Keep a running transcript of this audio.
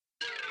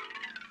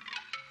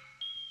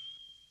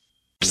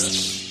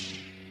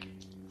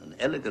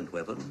elegant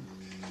weapon,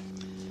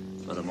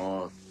 but a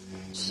more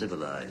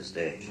civilized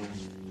age.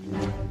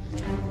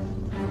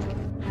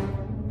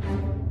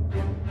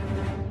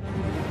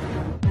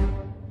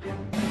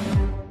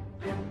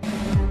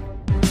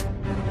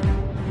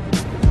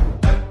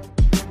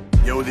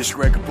 Yo, this is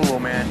Greg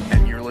Capullo, man,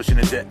 and you're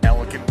listening to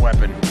Elegant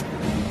Weapon.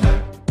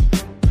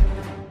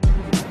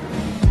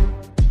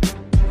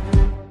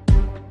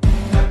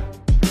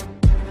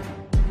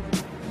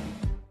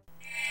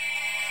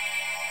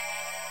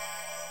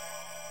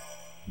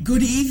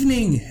 Good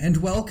evening, and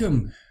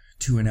welcome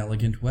to An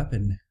Elegant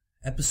Weapon,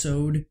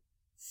 episode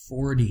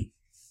 40.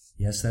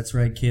 Yes, that's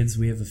right, kids,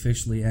 we have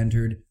officially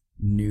entered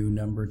new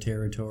number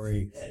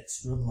territory.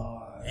 Extra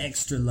large.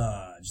 Extra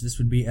large. This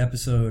would be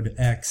episode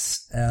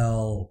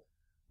XL.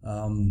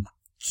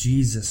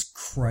 Jesus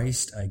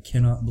Christ, I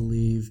cannot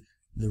believe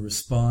the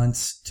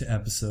response to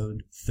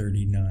episode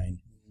 39.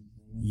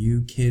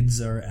 You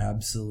kids are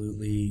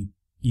absolutely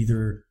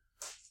either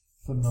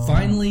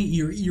finally,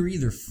 you're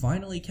either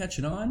finally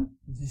catching on,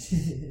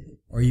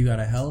 or you got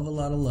a hell of a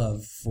lot of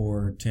love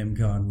for Tim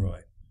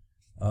Conroy.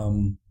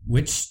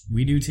 Which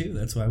we do too.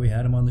 That's why we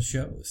had him on the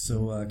show.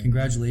 So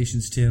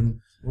congratulations, Tim.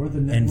 Or the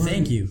network, and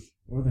thank you.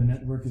 Or the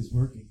network is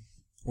working.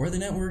 Or the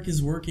network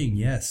is working,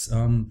 yes.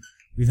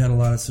 We've had a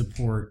lot of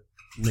support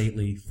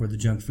lately for the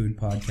Junk Food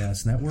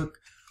Podcast Network,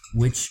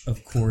 which,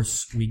 of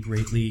course, we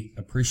greatly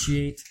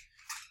appreciate.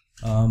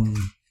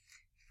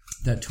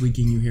 That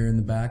tweaking you hear in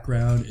the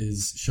background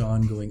is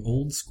Sean going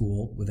old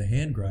school with a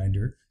hand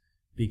grinder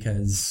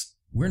because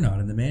we're not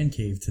in the man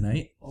cave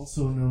tonight.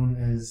 Also known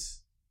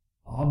as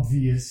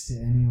obvious to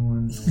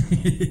anyone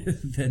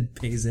that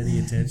pays any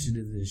attention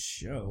to this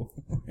show.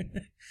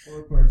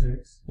 or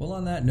partakes. Well,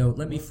 on that note,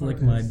 let me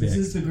flick my bit.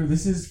 This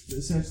is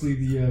essentially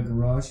the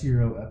Garage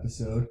Hero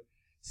episode,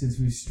 since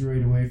we've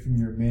strayed away from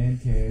your man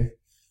cave.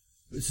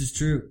 This is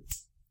true.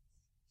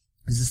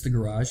 Is this the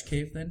Garage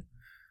Cave then?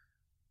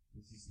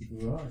 This is the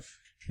garage.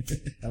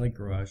 I like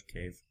Garage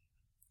Cave.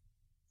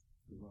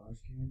 Garage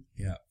cave?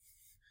 Yeah.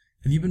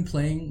 Have you been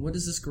playing, what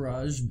is this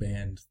garage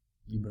band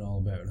you've been all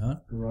about, huh?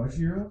 Garage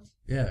Hero?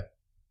 Yeah.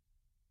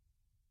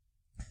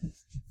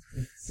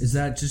 Is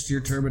that just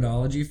your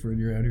terminology for when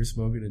you're out here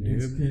smoking a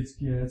doob?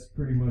 It's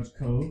pretty much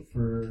code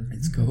for...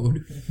 It's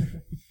code.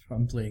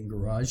 I'm playing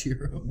Garage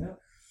Hero. Yeah.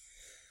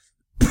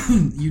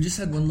 You just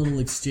had one little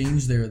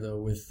exchange there,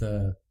 though, with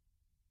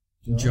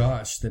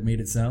Josh that made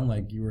it sound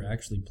like you were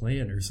actually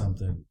playing or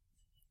something.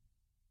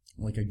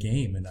 Like a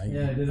game. And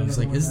I was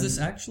like, is this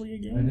actually a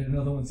game? I did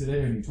another one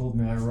today and he told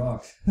me I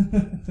rocked.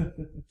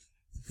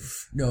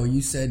 No,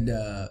 you said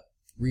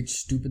reach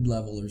stupid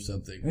level or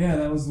something. Yeah,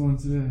 that was the one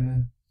today,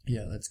 man.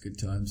 Yeah, that's good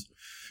times.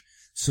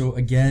 So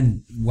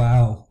again,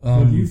 wow.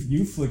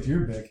 You flicked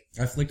your bick.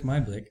 I flicked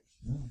my blick.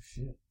 Oh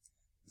shit.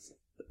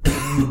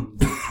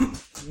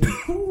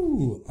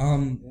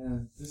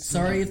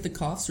 Sorry if the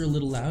coughs are a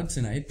little loud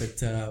tonight,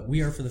 but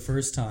we are for the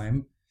first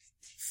time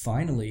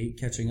finally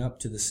catching up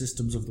to the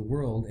systems of the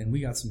world, and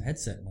we got some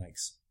headset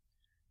mics,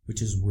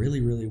 which is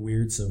really, really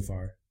weird so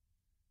far.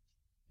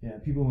 Yeah,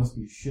 people must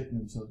be shitting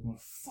themselves going,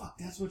 fuck,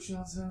 that's what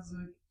Sean sounds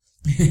like?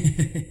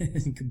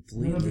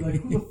 Completely. And I'll be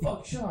like, who the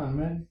fuck, Sean,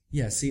 man?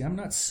 Yeah, see, I'm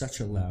not such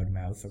a loud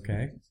mouth,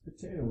 okay? It's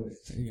potato weight.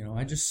 You know,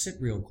 I just sit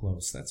real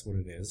close. That's what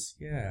it is.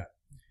 Yeah.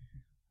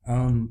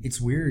 It's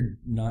weird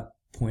not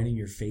pointing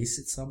your face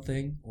at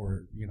something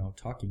or, you know,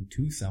 talking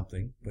to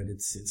something, but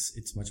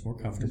it's much more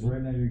comfortable.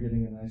 Because right now you're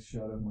getting a nice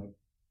shot of my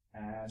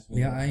ass.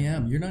 Yeah, I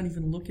am. You're not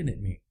even looking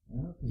at me.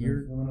 Yeah,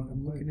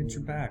 I'm looking at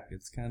your back.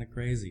 It's kind of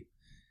crazy.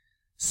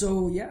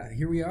 So, yeah,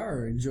 here we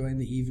are, enjoying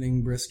the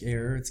evening brisk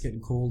air. It's getting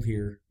cold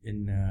here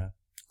in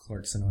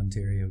Clarkson,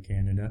 Ontario,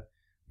 Canada.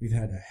 We've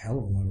had a hell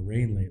of a lot of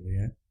rain lately,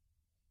 eh?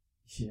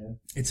 Yeah.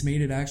 It's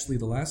made it actually,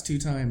 the last 2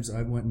 times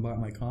I went and bought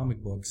my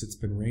comic books, it's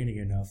been raining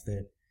enough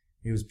that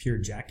it was pure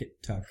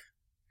jacket tuck.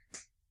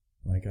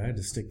 Like, I had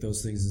to stick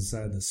those things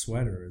inside the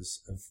sweater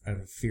out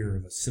of fear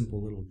of a simple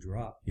little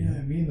drop. You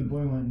know? Me and the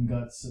boy went and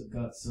got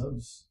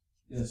subs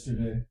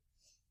yesterday.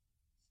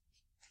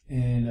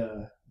 And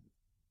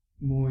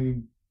when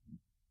we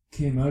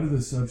came out of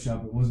the sub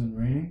shop, it wasn't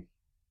raining.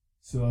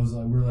 So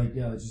we're like,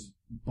 yeah, let's just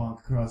bonk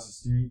across the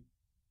street,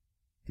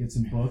 get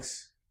some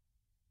books,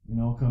 you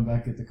know, come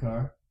back, get the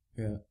car.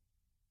 Yeah.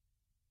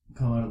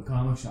 Come out of the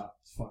comic shop.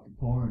 It's fucking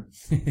pouring.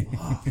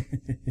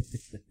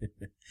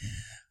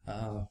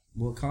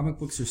 Well, comic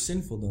books are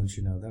sinful, don't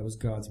you know? That was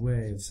God's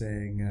way of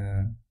saying,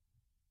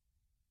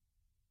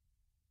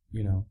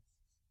 you know.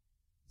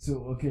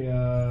 So, okay,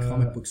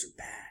 comic books are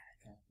bad.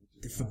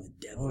 They're from the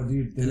devil. Oh,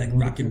 dude. They're like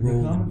rock and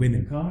roll and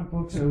women. The comic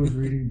book I was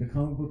reading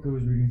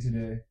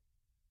today,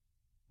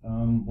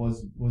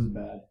 was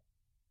bad.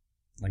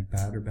 Like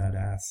bad or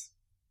badass?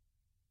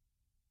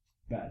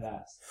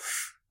 Badass.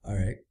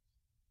 Alright.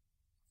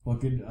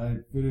 Fucking,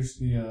 I finished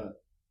the,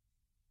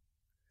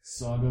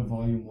 Saga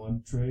Volume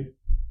 1 trade.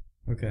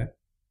 Okay.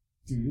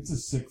 Dude, it's a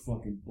sick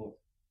fucking book.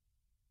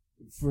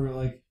 For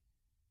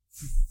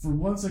for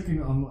once I've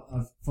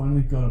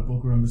finally got a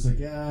book where I'm just like,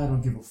 yeah, I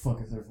don't give a fuck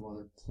if they're from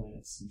other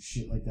planets and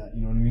shit like that.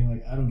 You know what I mean?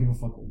 Like, I don't give a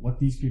fuck what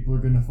these people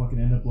are gonna fucking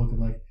end up looking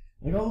like.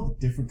 Like, all the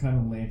different kind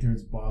of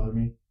lanterns bother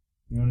me.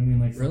 You know what I mean?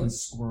 Like, fucking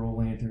squirrel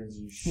lanterns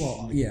and shit.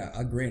 Well,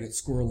 yeah, granted,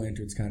 squirrel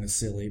lantern's kind of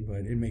silly,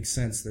 but it makes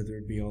sense that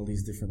there'd be all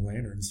these different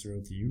lanterns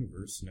throughout the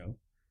universe, no?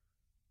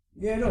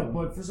 Yeah, no,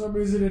 but for some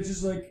reason it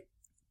just like...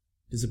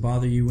 Does it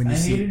bother you when you I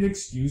see... hate an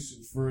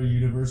excuse for a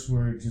universe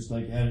where it just,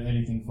 like,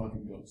 anything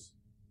fucking goes.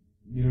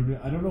 You know,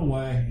 I don't know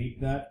why I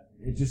hate that.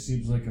 It just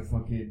seems like a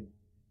fucking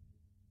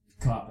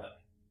cop-out.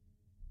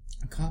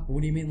 A cop?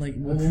 What do you mean? Like,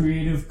 A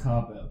creative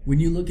cop-out. when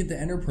you look at the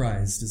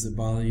Enterprise, does it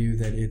bother you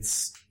that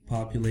it's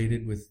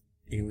populated with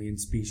alien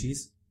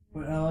species?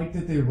 But I like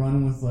that they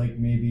run with, like,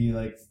 maybe,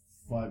 like,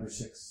 5 or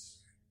 6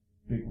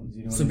 big ones,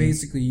 you know what So I mean?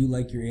 basically, you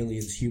like your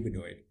aliens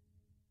humanoid.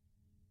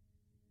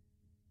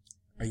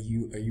 Are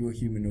you a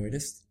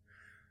humanoidist?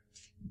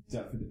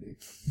 Definitely.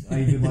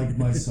 I even like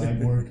my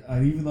cyborg.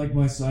 I even like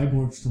my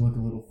cyborgs to look a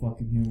little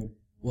fucking human.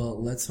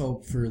 Well, let's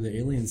hope for the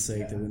aliens'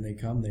 sake that when they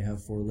come, they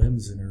have 4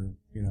 limbs and are,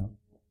 you know,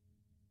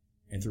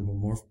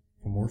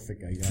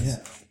 anthropomorphic, I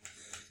guess.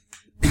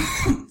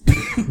 Yeah.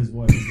 Because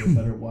what, they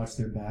better watch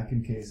their back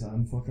in case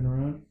I'm fucking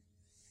around?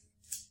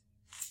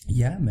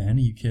 Yeah, man,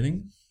 are you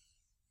kidding?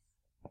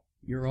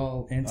 You're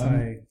all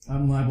anti...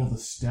 I'm liable to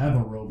stab a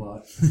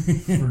robot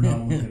for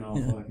not looking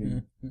all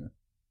fucking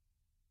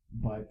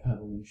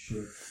bipedal and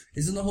shit.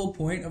 Isn't the whole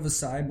point of a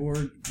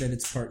cyborg that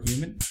it's part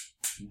human?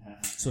 Nah.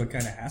 So it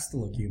kind of has to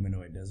look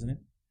humanoid, doesn't it?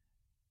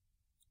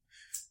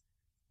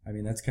 I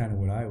mean, that's kind of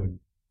what I would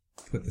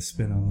put the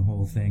spin on the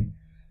whole thing.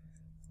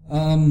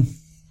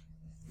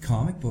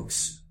 Comic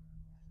books.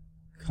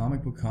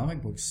 Comic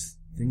books.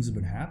 Things have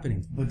been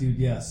happening. But dude,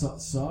 yeah,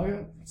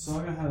 Saga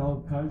had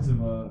all kinds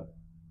of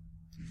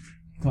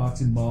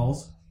cocks and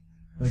balls.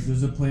 Like,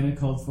 there's a planet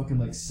called fucking,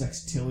 like,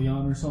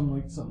 Sextillion or something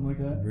like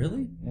that.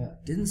 Really? Yeah.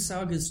 Didn't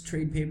Saga's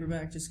trade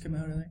paperback just come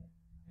out, I think?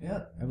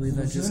 Yeah. I believe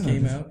that just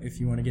came out, if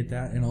you want to get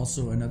that. And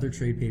also another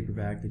trade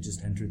paperback that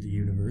just entered the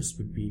universe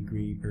would be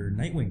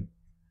Nightwing.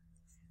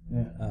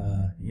 Yeah.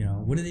 You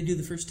know, what did they do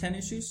the first 10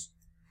 issues?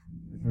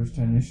 The first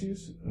 10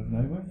 issues of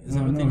Nightwing? Is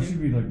that what they it do?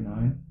 should be like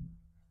 9.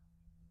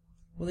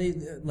 Well, they,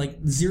 like,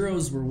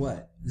 zeros were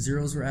what?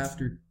 Zeros were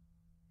after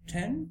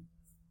 10?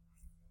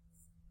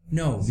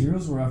 No.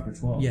 Zeros were after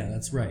 12. Yeah,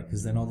 that's right,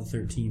 because then all the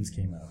 13s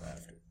came out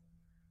after.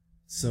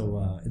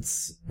 So,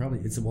 it's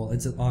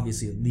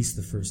obviously at least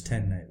the first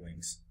 10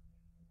 Nightwings.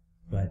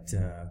 But,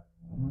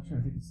 I'm not sure,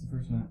 I think it's the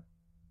first 9.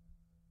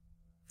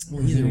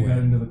 well, Then either we got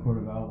way. into the Court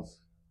of Owls.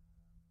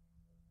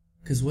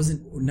 Because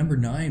number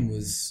 9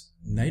 was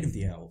Night of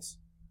the Owls.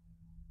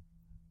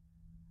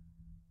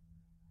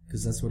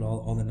 Because that's what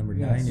all the number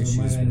 9 issues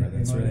were.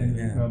 That's right.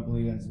 Yeah.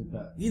 Probably ends with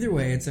that. Either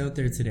way, it's out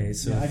there today.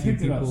 So Yeah, I a few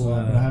picked it up, people.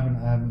 but I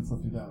haven't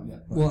flipped it out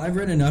yet. But Well, I've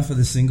read enough of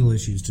the single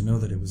issues to know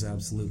that it was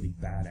absolutely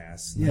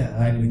badass. yeah,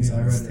 Nightwing's I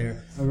on its read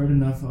tear. I read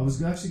enough. I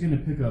was actually going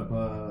to pick up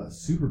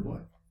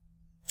Superboy.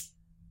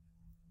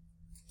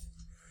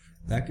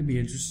 That could be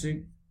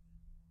interesting.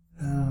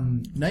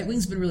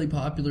 Nightwing's been really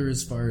popular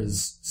as far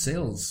as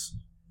sales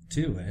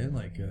too.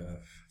 Like,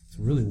 it's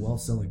a really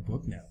well-selling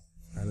book now.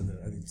 I think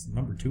it's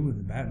number 2 in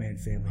the Batman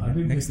family. I've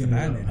been next to picking it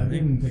Batman. up. I I've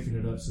think. been picking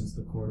it up since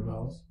the Court of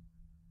Owls,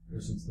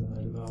 or since the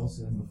Night of Owls,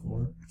 and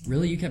before.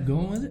 Really, you kept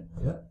going with it?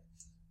 Yep.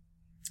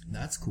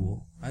 That's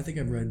cool. I think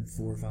I've read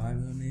 4 or 5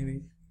 of them,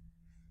 maybe.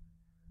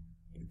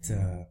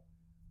 But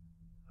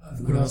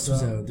what else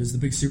was out? There's the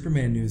big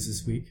Superman news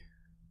this week.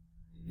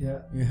 Yeah.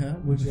 Yeah.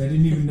 Which I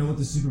didn't even know what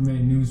the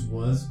Superman news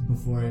was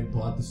before I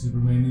bought the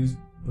Superman news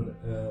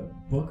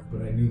book,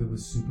 but I knew there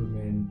was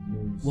Superman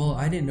news. Well,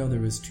 I didn't know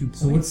there was 2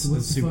 points so what's of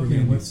the Superman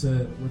fucking news.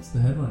 what's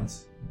the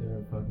headlines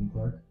there, fucking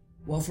Clark?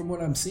 Well, from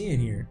what I'm seeing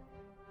here,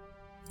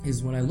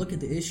 is when I look at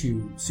the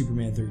issue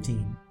Superman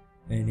 13,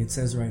 and it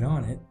says right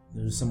on it,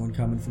 there's someone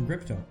coming from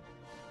Krypton.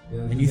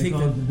 Yeah, And you think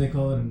that- did they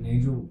call it an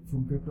angel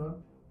from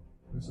Krypton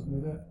or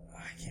something like that?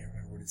 I can't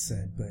remember what it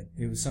said, but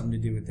it was something to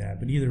do with that.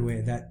 But either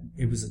way,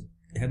 it was a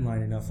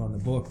headline enough on the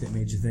book that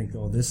made you think,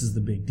 oh, this is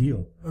the big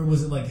deal. Or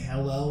was it like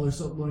Hell-El or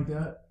something like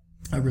that?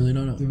 I really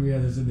don't know.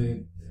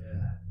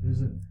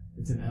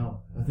 It's an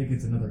L. I think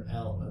it's another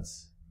L.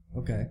 That's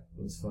Okay.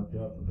 what's fucked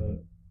up about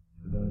it.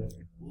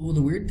 Well,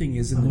 the weird thing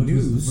is in the Which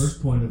was news, the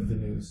first point of the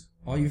news.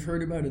 all you've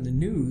heard about in the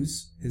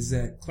news is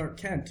that Clark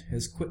Kent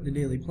has quit the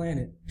Daily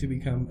Planet to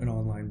become an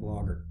online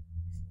blogger.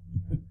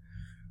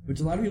 Which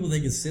a lot of people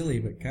think is silly,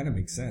 but kind of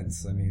makes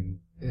sense. I mean,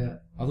 Yeah.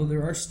 although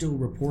there are still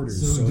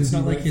reporters, so does it's he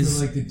not like write his...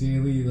 for, like, the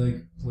daily,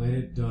 like,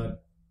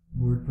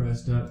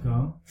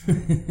 planet.wordpress.com?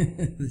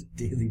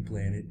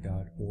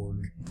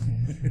 dailyplanet.org.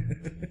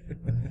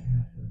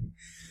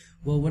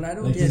 Well, what I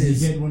don't Like, get does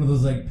is... he get one of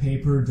those, like,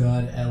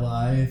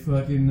 paper.li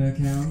fucking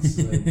accounts?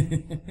 Like,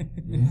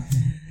 yeah.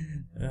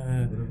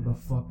 Whatever the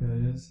fuck that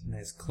is.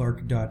 That's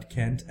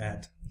clark.kent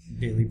at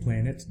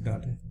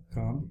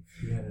dailyplanet.com.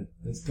 Yeah,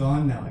 that's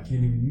gone now. I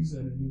can't even use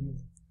that anymore.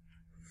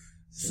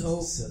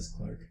 Says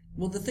Clark.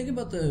 Well, the thing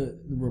about the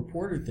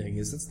reporter thing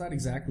is that's not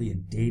exactly a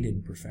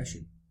dated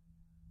profession.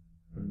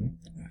 Pardon me?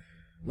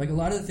 Like, a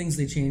lot of the things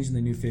they changed in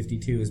the New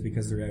 52 is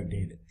because they're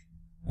outdated.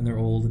 And they're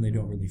old and they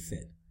don't really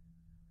fit.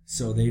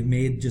 So they've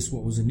made just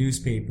what was a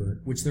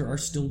newspaper, which there are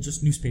still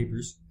just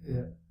newspapers.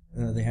 Yeah.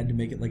 They had to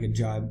make it like a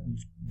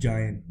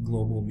giant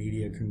global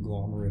media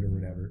conglomerate or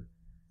whatever.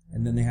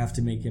 And then they have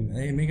to make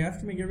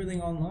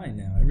everything online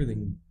now.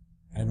 Everything,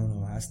 I don't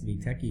know, has to be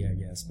techie, I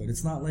guess. But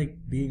it's not like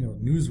being a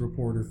news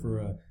reporter for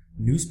a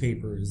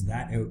newspaper is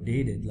that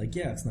outdated. Like,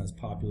 yeah, it's not as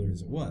popular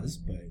as it was,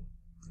 but...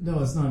 No,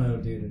 it's not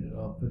outdated at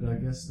all, but I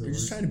guess they're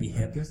just trying to be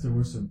hip. I guess there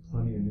were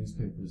plenty of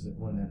newspapers that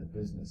went out of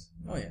business.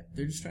 Oh yeah,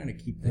 they're just trying to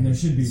keep. And there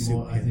should be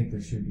more. I think there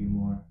should be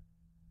more.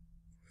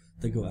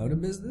 They go out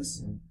of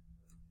business. Yeah.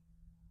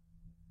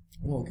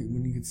 Well,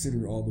 when you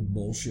consider all the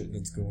bullshit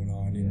that's going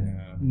on in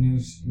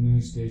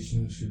news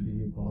stations should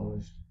be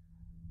abolished.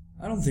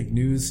 I don't think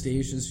news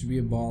stations should be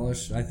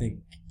abolished. I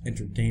think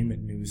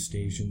entertainment news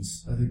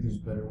stations. I think there's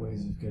better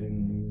ways of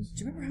getting the news.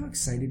 Do you remember how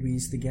excited we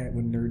used to get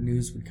when Nerd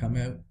News would come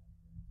out?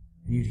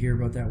 And you'd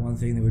hear about that one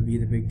thing that would be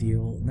the big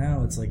deal.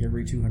 Now it's like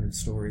every 200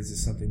 stories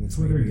is something that's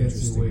Twitter really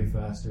gets you way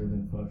faster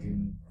than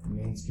fucking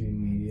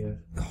mainstream media.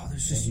 Oh,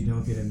 there's just... And you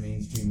don't get a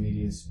mainstream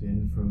media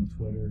spin from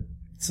Twitter.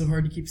 It's so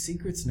hard to keep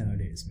secrets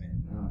nowadays,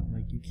 man.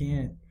 Like, you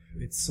can't...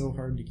 It's so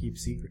hard to keep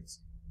secrets.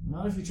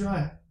 Not if you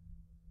try.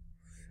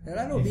 And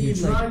I don't if mean, you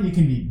try, like... you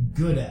can be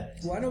good at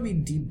it. Well, I don't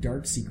mean deep,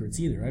 dark secrets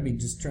either. I mean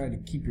just trying to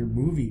keep your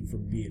movie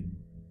from being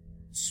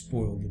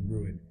spoiled and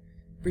ruined.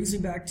 Brings me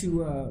back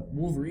to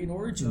Wolverine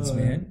Origins,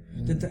 man.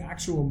 Yeah. That the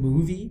actual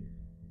movie,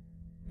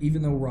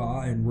 even though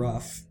raw and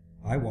rough,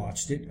 I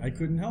watched it. I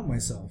couldn't help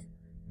myself.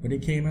 But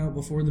it came out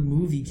before the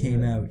movie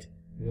came out.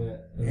 Yeah,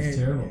 it was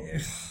terrible.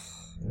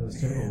 It was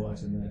terrible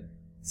watching that.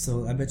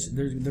 So I bet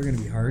you they're going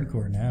to be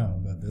hardcore now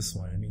about this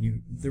one. I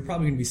mean, they're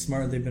probably going to be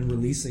smart. They've been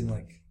releasing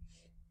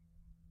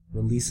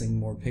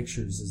more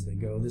pictures as they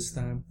go this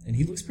time, and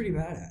he looks pretty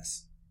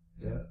badass.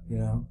 Yeah. You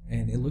know,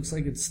 and it looks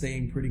like it's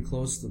staying pretty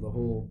close to the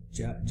whole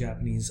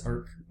Japanese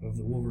arc of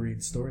the Wolverine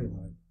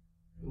storyline.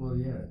 Well,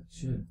 yeah, it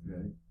should,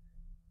 right?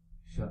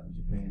 Shot in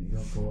Japan. You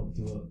don't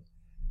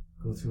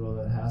go through all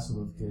that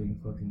hassle of getting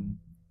fucking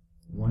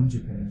one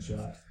Japan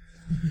shot.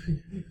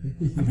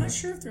 I'm not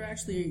sure if they're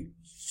actually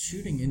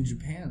shooting in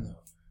Japan,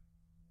 though.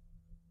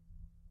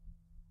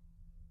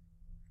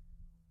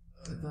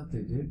 I thought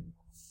they did.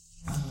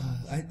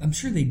 I'm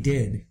sure they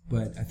did,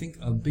 but I think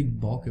a big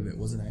bulk of it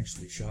wasn't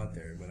actually shot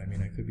there. But I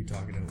mean, I could be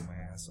talking out of my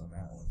ass on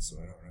that one, so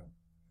I don't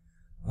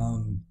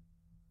know.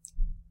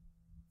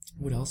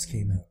 What else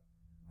came out?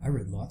 I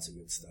read lots of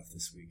good stuff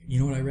this week. You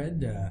know what I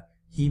read?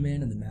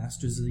 He-Man and the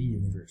Masters of the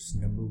Universe,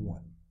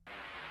 #1.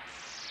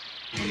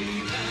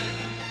 He-Man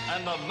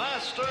and the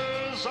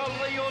Masters of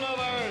the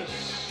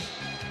Universe.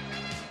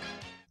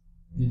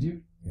 Did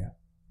you?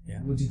 Yeah.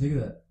 What'd you think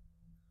of that?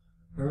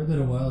 I read that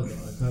a while ago.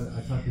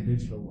 I caught the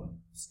digital one.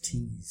 It's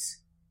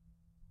tease.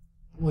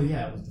 Well,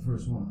 yeah, it was the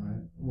first one,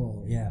 right?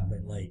 Well, yeah,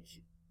 but like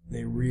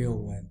they real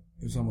went.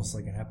 It was almost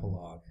like an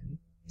epilogue.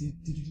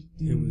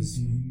 It was.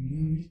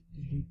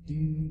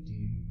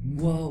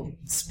 Well,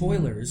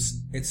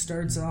 spoilers. It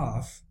starts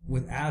off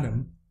with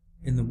Adam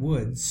in the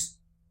woods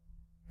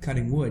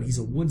cutting wood. He's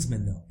a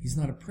woodsman, though. He's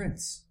not a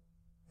prince.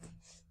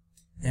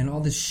 And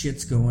all this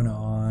shit's going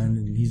on,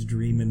 and he's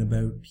dreaming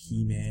about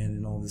He-Man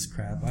and all this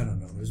crap. I don't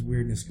know. There's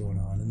weirdness going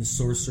on. And the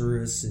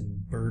sorceress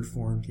in bird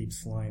form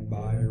keeps flying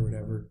by or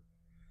whatever.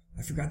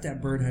 I forgot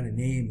that bird had a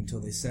name until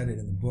they said it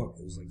in the book.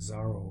 It was like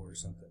Zorro or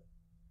something.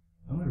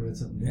 I might have read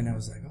something different. And I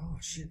was like, oh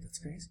shit, that's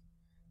crazy.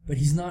 But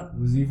he's not...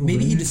 Was Evil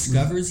maybe he in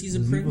discovers he's a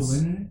prince. Was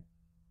Evil in it?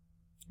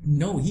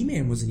 No,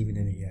 He-Man wasn't even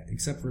in it yet,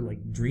 except for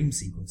like dream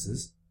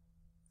sequences.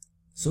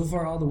 So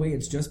far, all the way,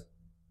 it's just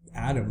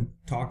Adam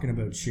talking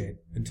about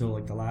shit until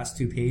like the last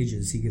 2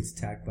 pages he gets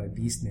attacked by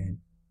Beastman.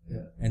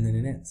 Yeah. And then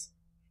it ends.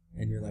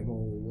 And you're like,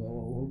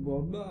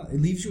 oh, it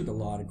leaves you with a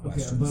lot of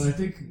questions.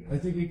 Okay, but I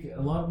think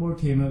a lot more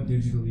came out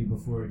digitally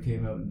before it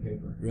came out in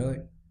paper. Really?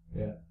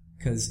 Yeah.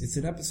 Because it's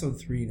at episode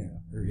 3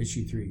 now, or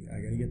issue 3. I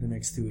gotta get the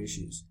next 2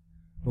 issues.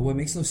 But what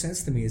makes no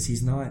sense to me is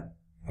he's not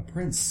a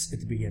prince at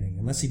the beginning,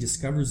 unless he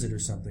discovers it or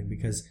something,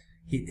 because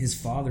his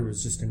father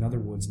is just another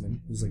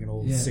woodsman who's like an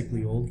old,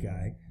 sickly old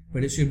guy.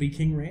 But it should be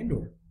King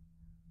Randor.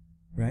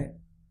 Right?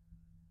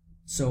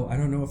 So I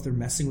don't know if they're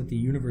messing with the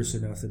universe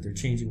enough that they're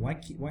changing. Why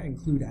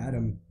include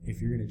Adam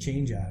if you're going to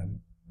change Adam?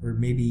 Or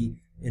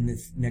maybe in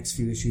the next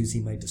few issues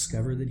he might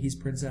discover that he's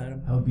Prince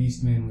Adam. How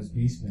Beastman was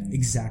Beastman.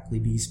 Exactly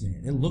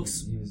Beastman. It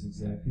looks... He was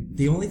exactly Beastman.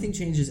 The only thing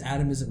changed is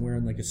Adam isn't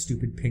wearing like a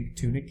stupid pink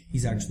tunic.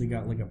 He's actually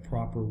got like a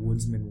proper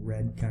woodsman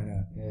red kind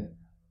of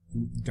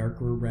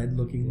darker red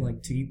looking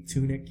like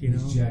tunic, you know?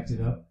 He's jacked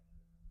it up.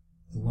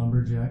 The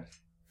lumberjack.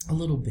 A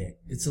little bit.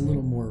 It's a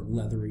little more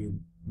leathery,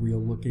 real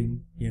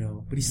looking, you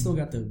know. But he's still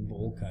got the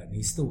bowl cut, and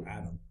he's still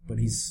Adam. But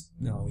he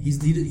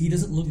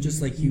doesn't look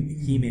just like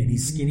He-Man.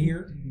 He's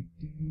skinnier.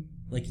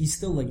 Like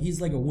he's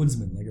like a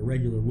woodsman, like a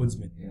regular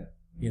woodsman. Yeah.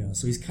 You know,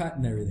 so he's cut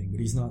and everything, but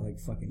he's not like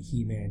fucking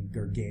He-Man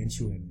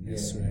gargantuan, right?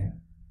 Yeah.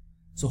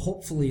 So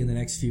hopefully in the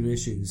next few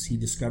issues he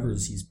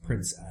discovers he's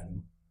Prince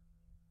Adam,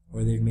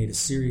 or they've made a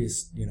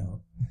serious,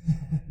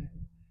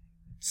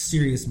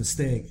 serious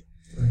mistake.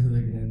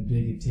 Like, and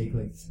big, it'd take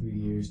like 3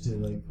 years to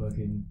like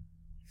fucking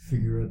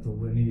figure out the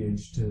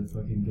lineage to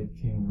fucking get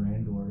King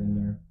Randor in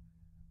there.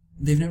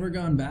 They've never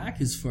gone back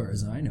as far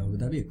as I know, but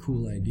that'd be a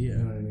cool idea.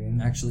 You know what I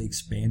mean? Actually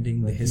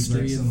expanding Like the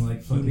history he's like some, like,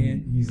 of fucking,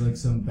 He-Man. he's like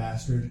some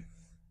bastard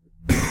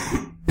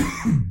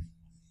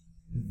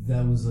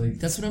that was like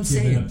That's what I'm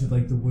given saying. up to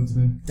like the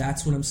woodsman.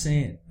 That's what I'm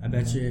saying. I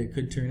bet you it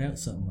could turn out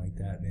something like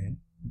that, man.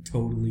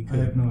 Totally I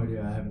have could. no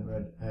idea. I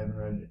haven't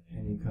read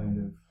any kind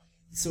of.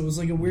 So it was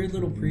like a weird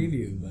little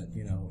preview, but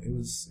you know, it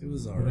was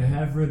But I alright.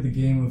 have read the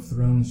Game of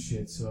Thrones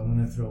shit, so I'm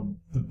gonna throw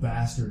the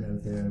bastard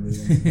out there every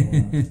once in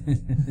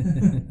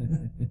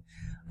a while.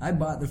 I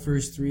bought the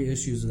first 3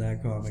 issues of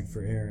that comic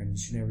for Erin, and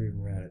she never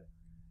even read it.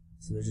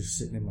 So they're just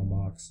sitting in my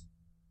box.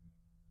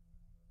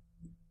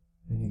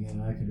 Then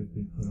again, I could have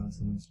been put on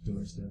someone's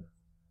doorstep.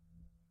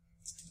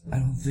 I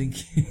don't think...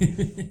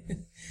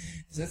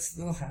 Does that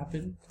still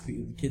happen?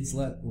 The kids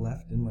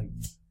left in, like,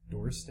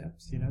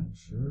 doorsteps, you know?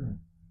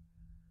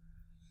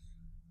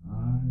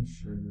 I'm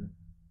sure.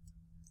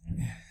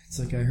 It's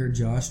like I heard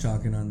Josh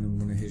talking on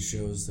one of his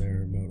shows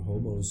there about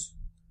hobos.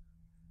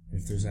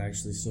 If there's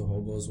actually still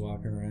hobos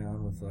walking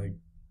around with, like,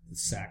 a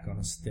sack on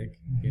a stick,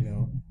 you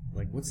know?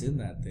 Like, what's in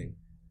that thing?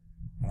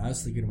 And I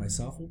was thinking to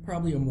myself, well,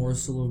 probably a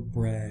morsel of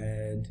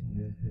bread,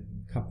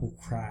 a couple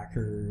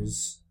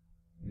crackers,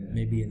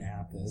 maybe an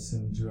apple.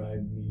 Some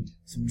dried meat.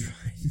 Some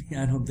dried meat.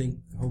 I don't think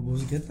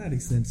hobos get that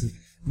extensive.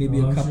 Maybe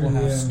Oh, a I'm couple sure,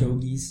 half yeah,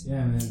 stogies.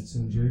 Yeah, man,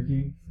 some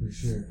jerky, for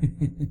sure.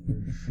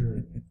 For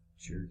sure.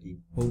 Jerky.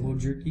 Hobo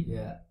jerky?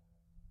 Yeah.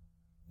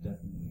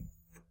 Definitely.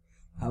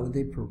 How would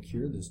they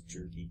procure this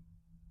jerky?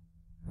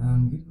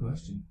 Good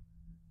question.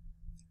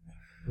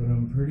 But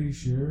I'm pretty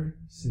sure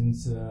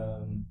since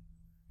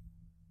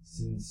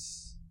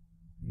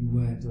you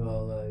went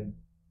all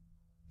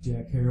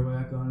Jack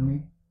Kerouac on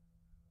me,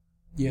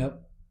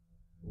 Yep.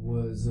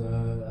 was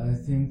I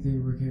think they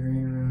were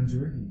carrying around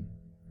jerky.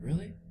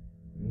 Really?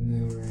 And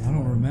they were. I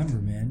don't remember,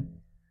 man.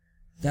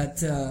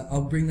 That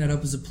I'll bring that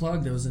up as a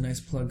plug. That was a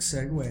nice plug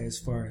segue as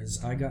far as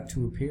I got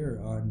to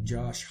appear on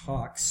Josh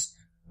Hawks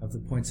of the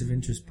Points of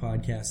Interest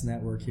Podcast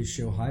Network, his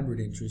show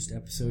Hybrid Interest,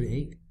 Episode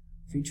 8,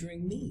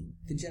 featuring me,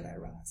 the Jedi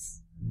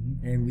Ross.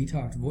 Mm-hmm. And we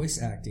talked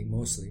voice acting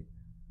mostly.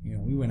 You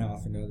know, we went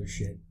off into other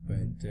shit.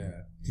 But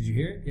did you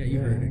hear it? Yeah, you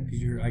heard it. 'Cause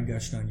you heard I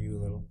gushed on you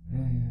a little.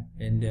 Yeah.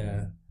 And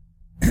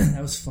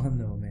that was fun,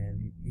 though,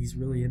 man. He's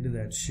really into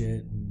that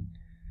shit. And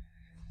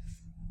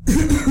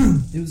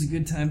it was a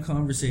good time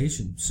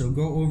conversation. So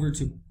go over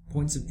to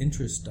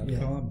pointsofinterest.com.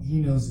 Yeah, he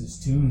knows his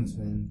tunes,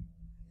 man.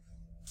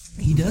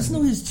 He does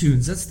know his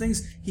tunes. That's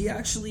things. He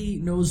actually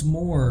knows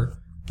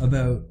more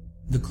about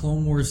the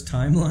Clone Wars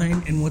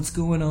timeline and what's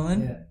going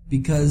on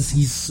because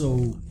he's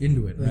so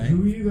into it, Like, right? who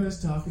were you guys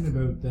talking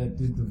about that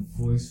did the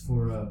voice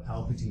for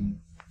Palpatine?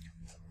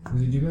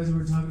 Did you guys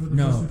ever talk about the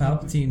No, voice for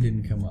Palpatine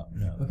didn't come up.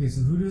 No. Okay,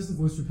 so who does the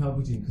voice for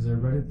Palpatine? Because I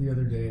read it the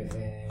other day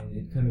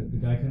and the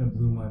guy kind of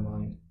blew my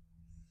mind.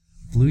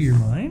 Blew your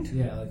mind?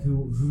 Yeah, like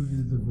who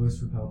did the voice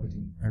for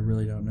Palpatine? I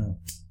really don't know.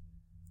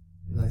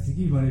 I think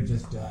he might have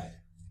just died,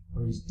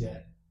 or he's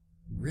dead.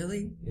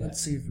 Really? Yeah. Let's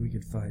see if we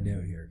could find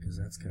out here, because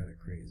that's kind of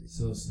crazy.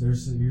 So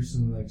here's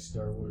some like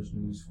Star Wars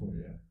news for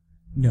you.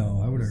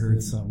 No, I would have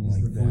heard something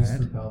like the voice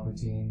for that.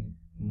 Palpatine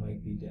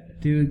might be dead.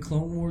 Dude,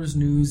 Clone Wars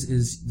news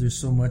is, there's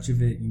so much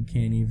of it you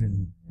can't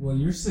even... Well,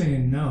 you're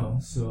saying no,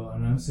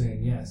 and I'm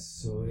saying yes,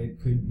 so it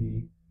could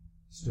be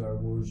Star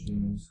Wars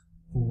news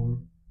for...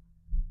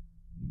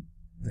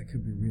 That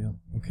could be real.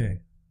 Okay.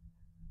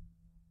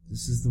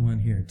 This is the one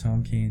here.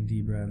 Tom Kane,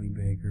 D. Bradley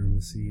Baker. We'll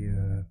see.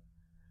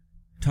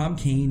 Tom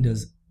Kane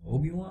does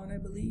Obi-Wan, I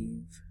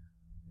believe.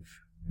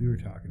 We were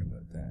talking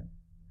about that.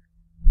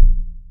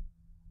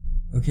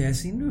 Okay, I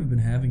seem to have been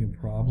having a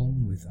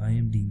problem with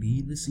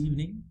IMDb this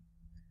evening.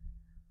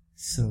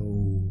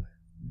 So,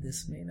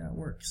 this may not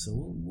work.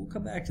 So, we'll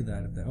come back to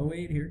that. Oh,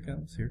 wait, here it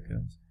comes. Here it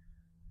comes.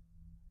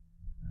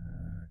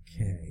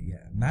 Okay,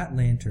 yeah. Matt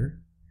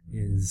Lanter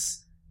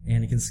is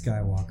Anakin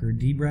Skywalker.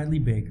 D. Bradley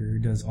Baker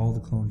does all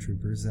the clone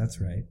troopers. That's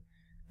right.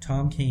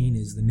 Tom Kane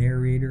is the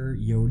narrator,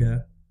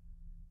 Yoda.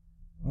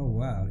 Oh,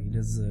 wow. He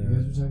does... You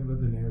guys were talking about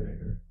the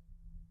narrator.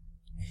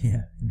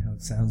 Yeah, and how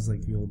it sounds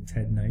like the old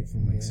Ted Knight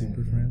from like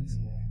Super Friends.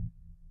 Yeah.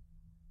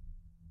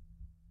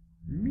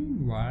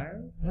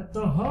 Meanwhile... At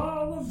the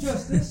Hall of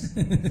Justice!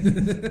 I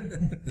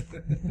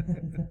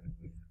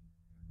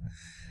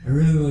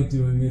really like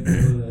doing it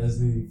as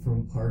the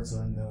From Parts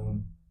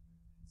Unknown.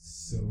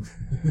 So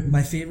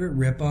My favorite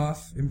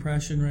ripoff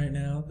impression right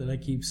now that I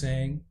keep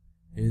saying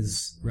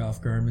is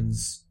Ralph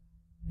Garman's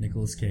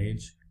Nicolas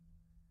Cage.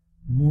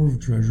 More of a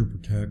treasure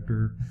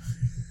protector.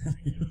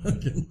 I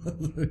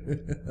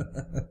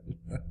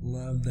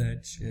love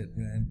that shit,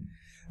 man.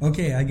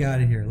 Okay, I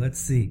got it here. Let's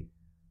see.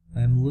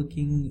 I'm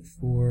looking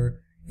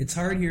for... It's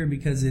hard here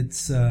because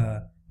it's...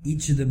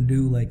 each of them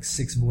do like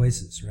 6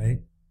 voices,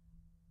 right?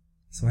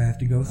 So I have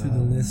to go through the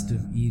list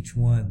of each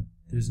one.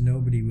 There's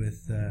nobody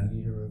with... I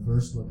need a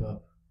reverse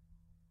lookup.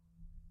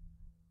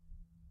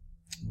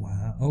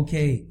 Wow.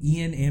 Okay,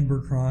 Ian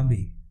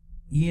Abercrombie.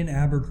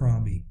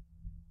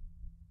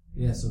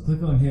 Yeah, so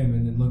click on him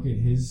and then look at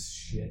his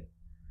shit.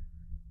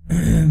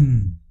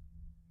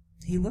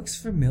 He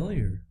looks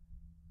familiar.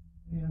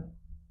 Yeah.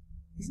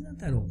 He's not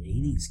that old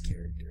 80s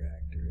character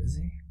actor, is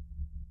he?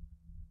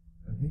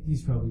 I think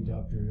he's probably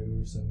Doctor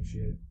Who or some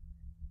shit.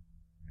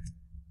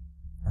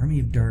 Army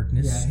of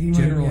Darkness, Yeah, he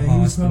General might,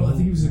 Hospital, I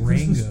think he was a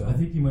Christmas. Rango. I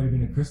think he might have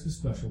been a Christmas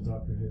special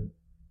Doctor Who.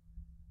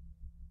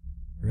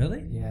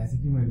 Really? Yeah, I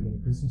think he might have been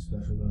a Christmas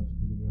special Doctor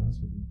Who, to be honest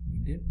with you. He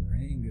did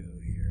Rango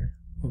here.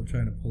 I'm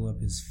trying to pull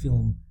up his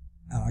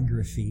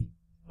filmography.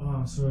 Oh,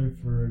 I'm sorry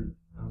for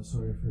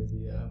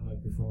the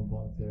microphone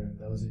block there.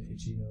 That was an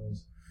itchy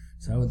nose.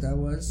 Is that what that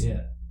was?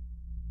 Yeah.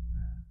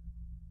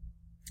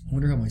 I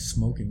wonder how my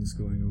smoking's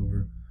going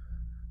over.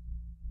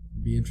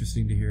 It'd be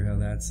interesting to hear how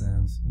that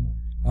sounds.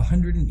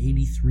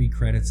 183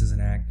 credits as an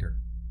actor.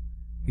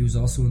 He was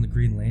also in the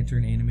Green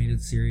Lantern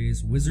animated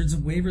series, Wizards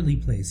of Waverly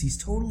Place. He's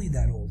totally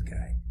that old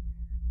guy.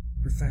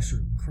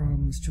 Professor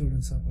Crumbs,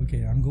 Children's Song.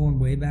 Okay, I'm going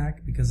way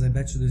back because I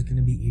bet you there's going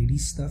to be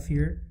 80s stuff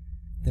here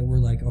that we're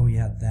like, oh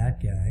yeah,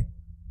 that guy.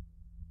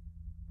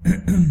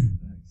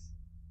 Nice.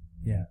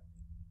 Yeah.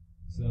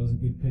 So that was a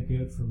good pick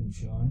out from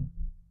Sean.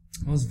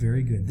 That was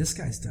very good. This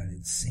guy's done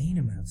insane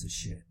amounts of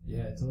shit.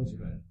 Yeah, I told you,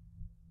 man.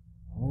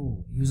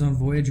 Oh, he was on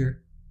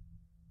Voyager.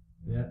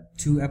 Yeah.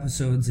 2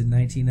 episodes in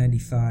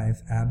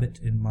 1995, Abbott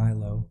and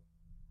Milo.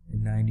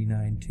 In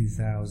 99,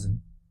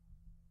 2000.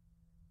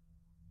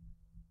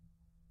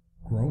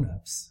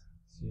 Grown-ups.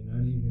 So you're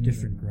not even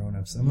Different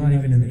grown-ups. I'm You're not not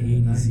even in the even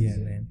in the 80s 90s yet,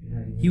 yet. man. You're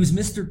not even He was in-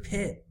 Mr.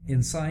 Pitt in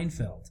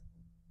Seinfeld.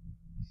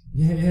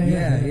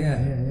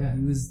 Yeah.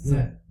 He was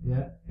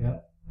Yeah.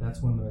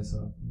 That's one that I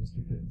saw.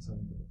 Mr. Pitt and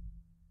Seinfeld.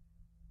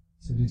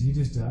 So did he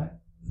just die?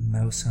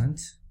 Mouse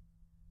Hunt,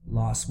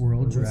 Lost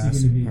World, Or what's he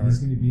Jurassic gonna be? Park. He's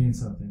going to be in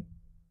something.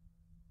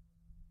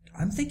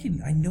 I'm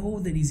thinking, I know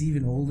that he's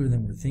even older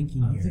than we're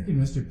thinking I'm here. thinking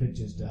Mr. Pitt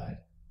just died.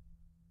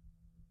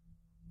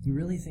 You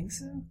really think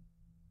so?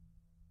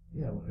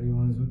 Yeah, are you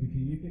on his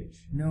Wikipedia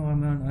page? No,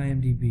 I'm on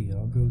IMDb.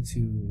 I'll go to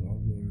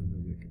the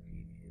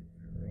Wikipedia,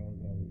 or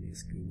I'll at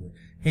least Google it.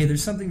 Hey,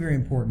 there's something very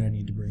important I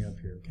need to bring up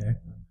here, okay?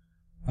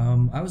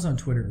 I was on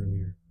Twitter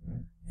earlier,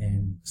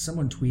 and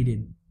someone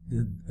tweeted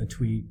a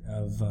tweet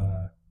of,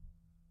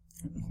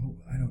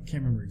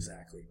 can't remember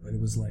exactly, but it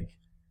was like,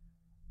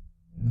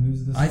 And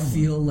who's the I someone?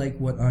 feel like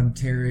what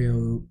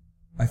Ontarians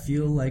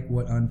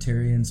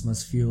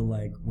must feel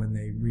like when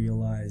they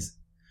realize,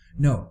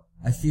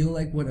 I feel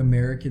like what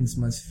Americans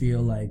must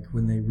feel like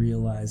when they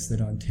realize that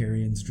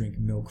Ontarians drink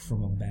milk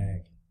from a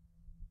bag.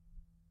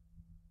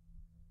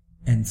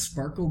 And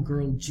Sparkle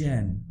Girl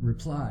Jen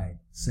replied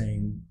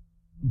saying,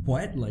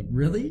 what? Like,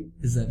 really?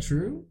 Is that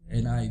true?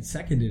 And I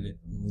seconded it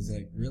and was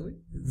like, really?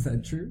 Is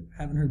that true?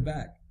 Haven't heard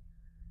back.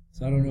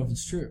 So I don't know if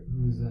it's true.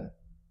 Who was that?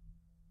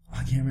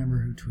 I can't remember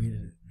who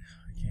tweeted it.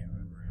 I can't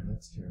remember.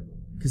 That's terrible.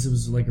 Because it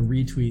was like a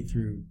retweet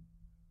through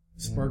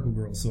Sparkle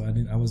Girl, so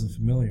I wasn't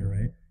familiar,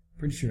 right?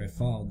 Pretty sure I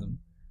followed them.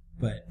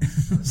 But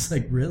I was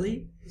like,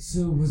 really?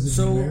 So was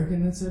it an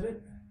American that said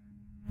it?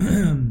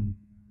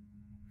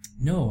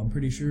 No, I'm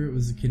pretty sure it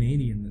was a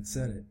Canadian that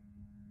said it.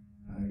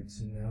 Alright,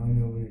 so now I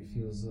know what it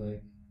feels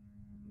like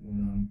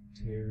when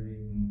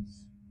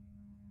Ontarians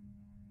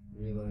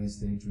realize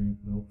they drink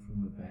milk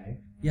from a bag.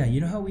 Yeah,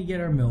 you know how we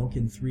get our milk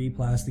in 3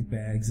 plastic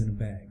bags in a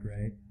bag,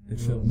 right? That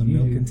Well, fill in the you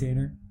milk do.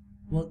 container?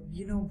 Well,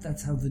 you know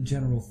that's how the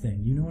general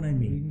thing. You know what I You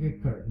mean? can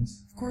get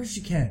cartons. Of course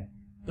you can.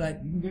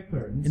 But You can get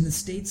cartons. in the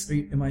States,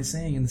 am I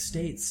saying in the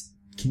States,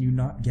 can you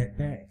not get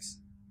bags?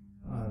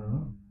 I don't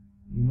know.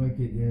 You might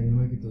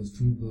get those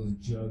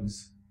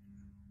jugs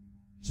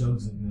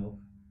of milk.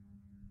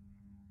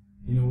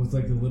 You know, with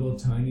like the little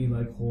tiny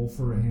like hole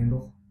for a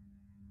handle.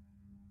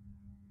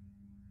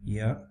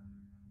 Yeah.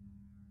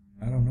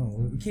 I don't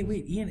know. Okay,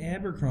 wait. Ian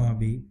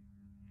Abercrombie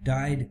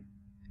died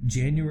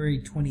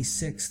January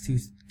 26,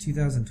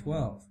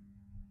 2012.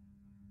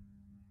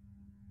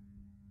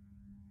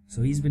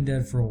 So he's been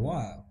dead for a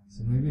while.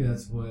 So maybe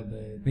that's why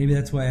Maybe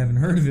that's why I haven't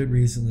heard of it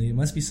recently. It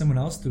must be someone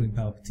else doing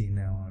Palpatine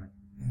now on it.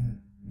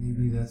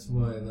 maybe that's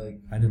why like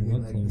I didn't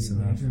look like, close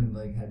Green enough. Lantern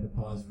like had to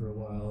pause for a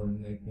while,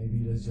 and like maybe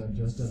he does Young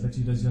Justice. I bet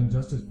he does Young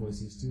Justice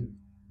voices too.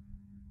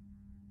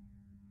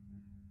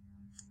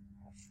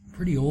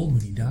 Pretty old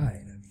when he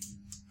died. I mean,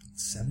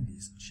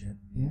 70s and shit.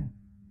 Yeah,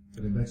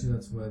 but I bet you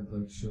that's why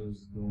like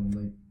shows going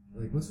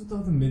like what's with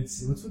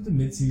the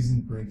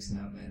mid-season breaks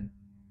now, man?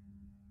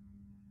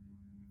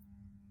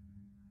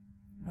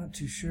 Not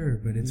too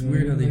sure, but it's You know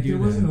weird what I how mean? they do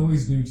There wasn't that.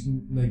 always new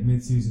like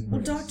mid-season Well,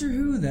 breaks. Doctor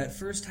Who, that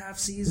first half There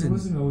season.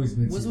 wasn't always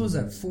mid-season. What was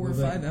that, breaks. 4 or Well,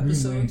 5 Green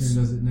episodes? Lantern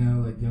does it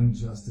now. Like Young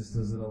Justice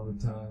does it all the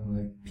time.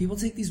 Like People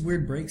take these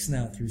weird breaks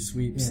now through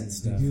sweeps yeah, and they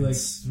stuff. do like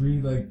It's-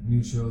 3 like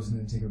new shows and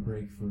then take a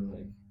break for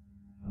like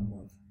a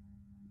month.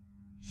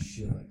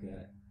 Shit like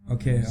that.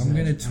 Okay, I'm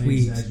gonna I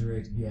tweet.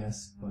 exaggerate,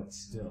 yes, but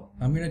still.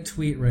 I'm gonna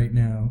tweet right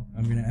now.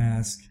 I'm gonna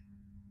ask.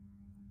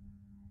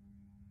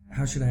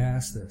 How should I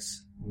ask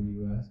this? What are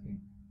you asking?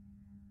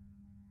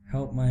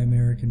 Help my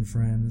American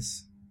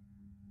friends.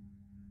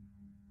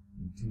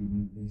 You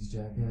tweeting these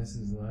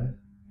jackasses live?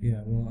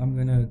 Yeah, well, I'm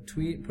gonna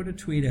put a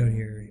tweet out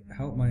here.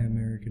 Help my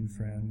American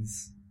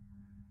friends.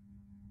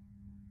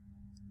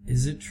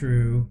 Is it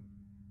true?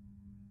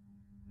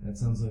 That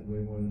sounds like way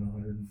more than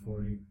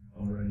 140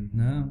 already.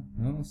 No,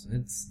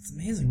 it's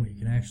amazing what you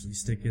can actually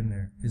stick in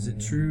there. Is it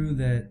true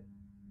that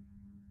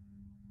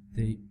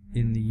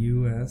in the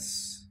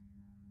U.S.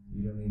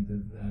 You don't need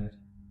that.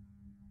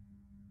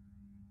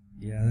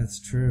 Yeah, that's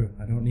true.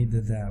 I don't need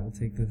the that. We'll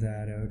take the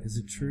that out. Is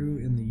it true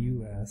in the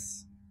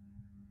U.S.?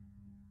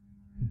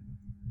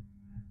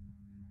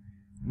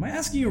 Am I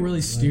asking you a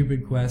really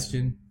stupid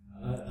question?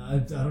 I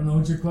don't know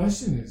what your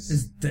question is.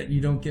 Is that you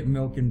don't get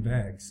milk in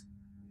bags?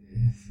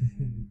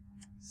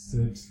 So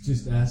it's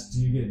just asked,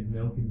 do you get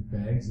milk in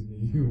bags in the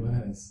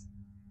U.S.?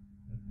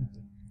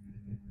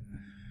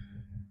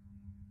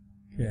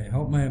 Okay,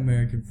 help my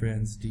American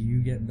friends. Do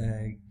you get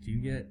milk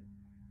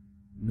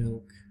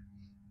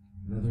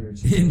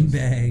in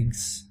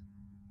bags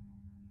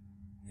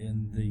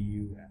in the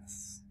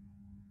U.S.?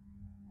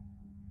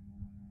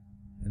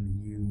 In the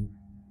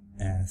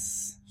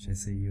U.S. Should I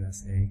say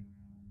USA?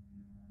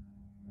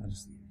 I'll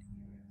just leave it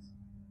in the U.S.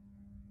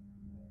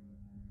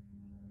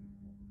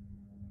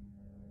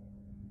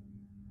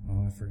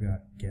 Oh, I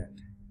forgot. Get.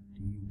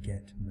 Do you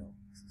get milk?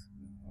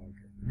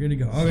 Okay. We're good to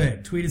go.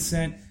 Okay, tweet is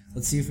sent.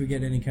 Let's see if we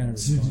get any kind of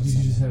response. So did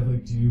you just have,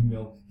 like, do you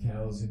milk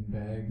cows in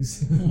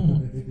bags?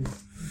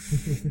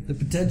 The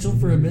potential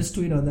for a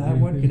mistweet on that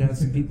one could have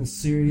some people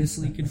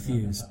seriously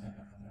confused.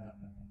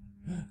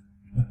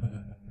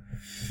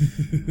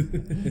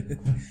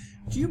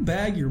 Do you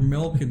bag your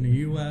milk in the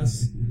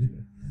U.S.?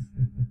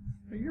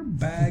 Are your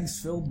bags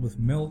filled with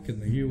milk in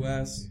the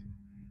U.S.?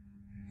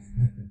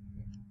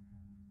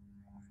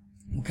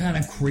 What kind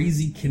of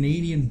crazy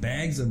Canadian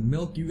bags of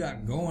milk you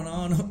got going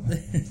on up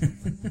there?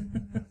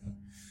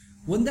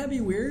 Wouldn't that be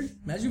weird?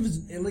 Imagine if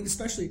it was, like,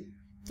 especially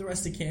the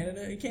rest of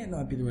Canada. It can't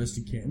not be the rest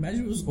of Canada.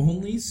 Imagine if it was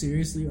only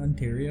seriously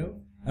Ontario.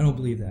 I don't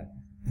believe that.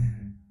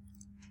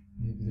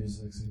 Maybe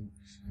there's, like, some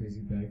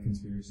crazy bag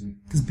conspiracy.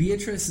 Because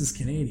Beatrice is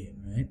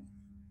Canadian, right?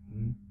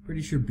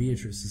 Pretty sure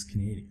Beatrice is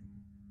Canadian.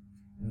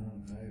 No,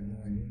 I have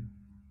no idea.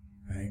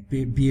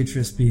 Right?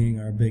 Beatrice being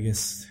our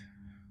biggest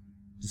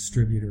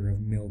distributor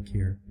of milk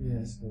here. Yeah,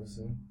 I suppose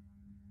so.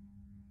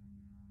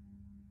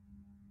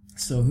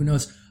 So who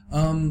knows?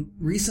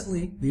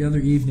 Recently, the other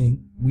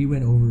evening, we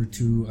went over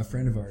to a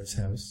friend of ours'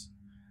 house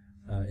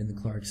in the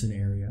Clarkson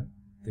area.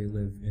 They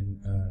live in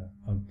an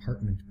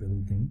apartment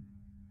building,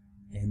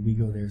 and we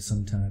go there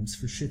sometimes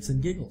for shits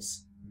and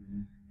giggles.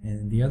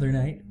 And the other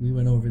night, we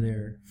went over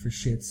there for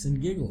shits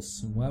and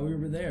giggles. And while we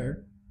were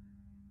there,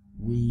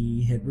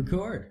 we hit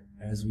record,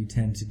 as we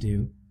tend to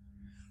do.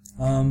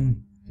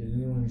 Did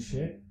anyone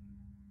shit?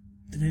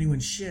 Did anyone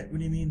shit? What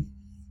do you mean?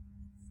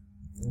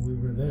 When we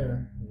were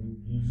there, we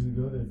usually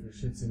go there for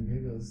shits and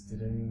giggles.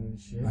 Did anyone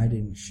shit? I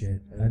didn't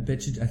shit. I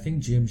bet you. I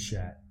think Jim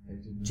shat.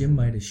 Jim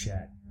might have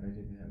shat. I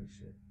didn't have a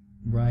shit.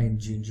 Ryan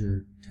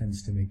Ginger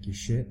tends to make you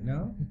shit,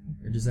 no?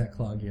 Or does that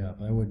clog you up?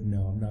 I wouldn't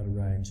know. I'm not a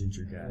Ryan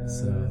Ginger guy.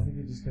 So I think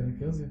it just kind of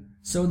kills you.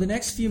 So the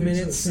next few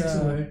minutes,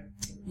 away.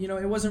 You know,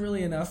 it wasn't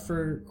really enough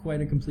for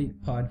quite a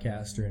complete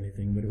podcast or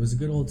anything, but it was a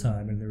good old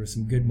time, and there were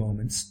some good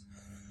moments.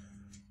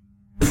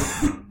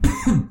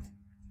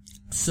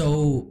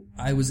 So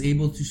I was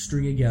able to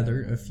string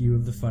together a few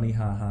of the funny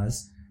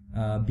ha-has.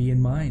 Be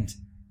in mind,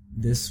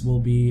 this will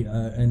be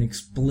an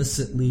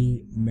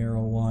explicitly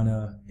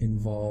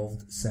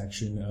marijuana-involved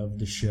section of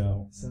the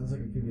show. Sounds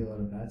like it could be a lot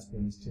of bat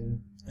spins, too.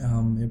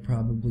 It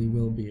probably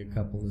will be a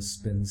couple of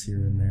spins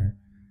here and there.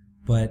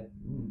 But,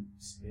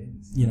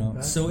 Spins. you know,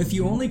 Bat so spins. if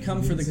you only come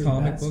You for didn't the say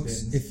comic bat books,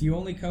 spins. if you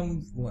only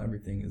come, well,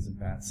 everything is a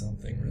bat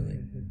something, really.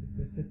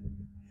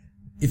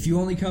 If you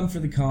only come for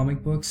the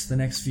comic books, the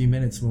next few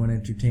minutes won't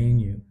entertain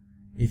you.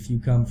 If you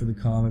come for the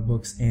comic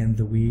books and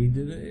the weed,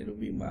 it'll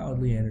be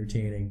mildly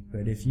entertaining.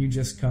 But if you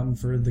just come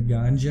for the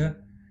ganja,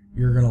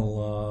 you're gonna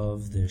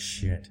love this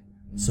shit.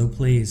 So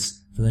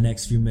please, for the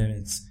next few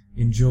minutes,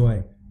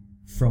 enjoy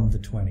from the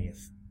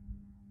 20th.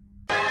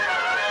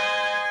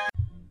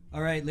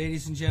 All right,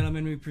 ladies and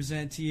gentlemen, we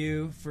present to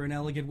you For an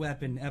Elegant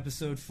Weapon,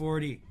 episode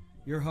 40.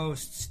 Your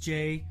hosts,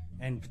 Jay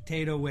and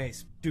Potato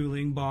Waste,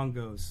 dueling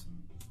bongos.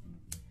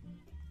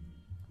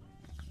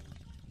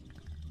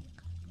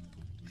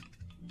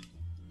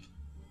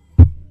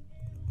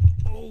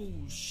 Oh,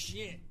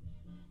 shit.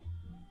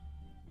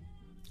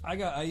 I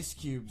got ice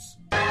cubes.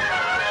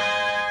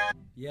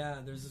 Yeah,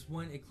 there's this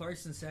one at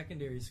Clarkson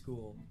Secondary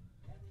School.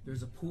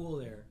 There's a pool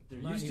there.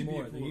 Not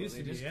anymore. There used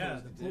to be,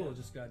 yeah. The pool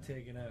just got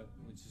taken out.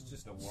 Which is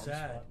just a warm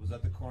Sad. spot. Was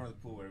that the corner of the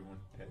pool where everyone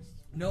pissed?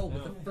 No,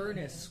 but the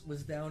furnace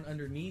was down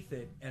underneath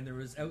it, and there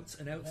was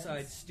an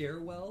outside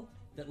stairwell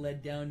that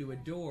led down to a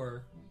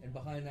door, and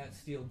behind that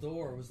steel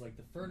door was like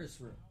the furnace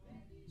room.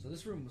 So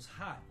this room was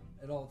hot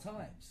at all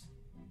times.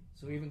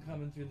 So even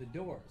coming through the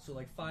door, so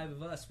like 5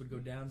 of us would go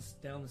down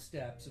the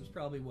steps. It was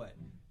probably what,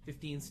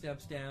 15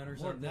 steps down or More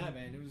something. than that,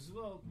 man. It was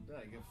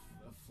like a flight.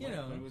 You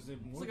know, but it was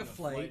more like than a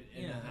flight,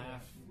 and yeah. a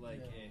half,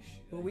 like ish.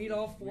 But we'd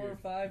all 4 or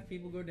 5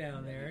 people go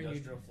down there, and you'd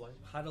Industrial flight.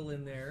 huddle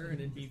in there, and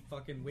it'd be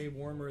fucking way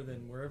warmer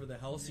than wherever the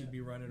hell you'd be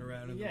running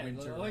around in the Yeah,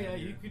 winter. oh yeah, around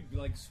you here. could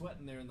like sweat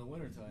in there in the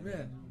wintertime.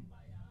 Yeah.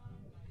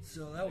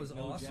 So that was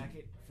no awesome.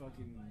 jacket,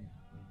 fucking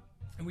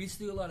And we used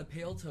to do a lot of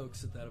pale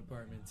tokes at that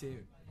apartment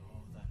too.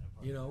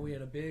 You know, we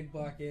had a big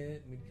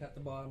bucket, and we'd cut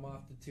the bottom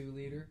off the 2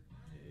 liter.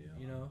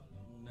 You know,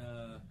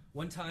 and,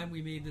 one time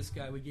we gave this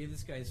guy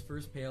his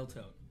first pale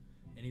toke,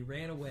 and he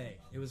ran away.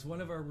 It was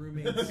one of our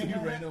roommates. He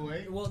ran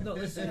away? Well, no,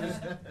 listen,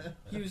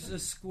 he was a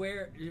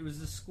square. It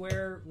was a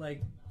square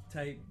like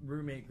type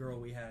roommate girl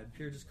we had,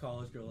 pure just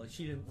college girl. Like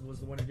was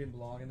the one who didn't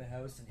belong in the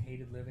house and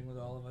hated living with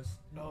all of us.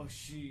 Oh,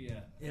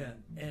 Yeah,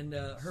 and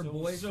her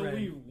boyfriend. So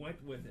we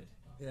went with it.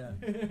 Yeah,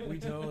 we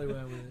totally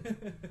went with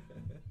it.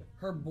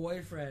 Her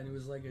boyfriend, who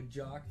was like a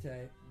jock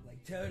type,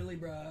 like totally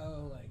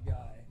bro, like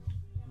guy,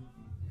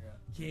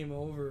 came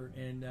over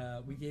and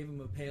we gave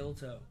him a pale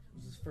toke. It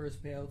was his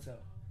first pale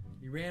toke.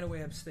 He ran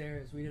away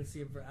upstairs. We didn't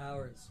see him for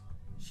hours.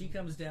 She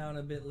comes down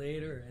a bit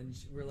later and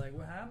we're like,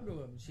 what happened to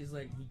him? She's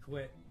like, he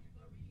quit.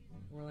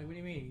 And we're like, what do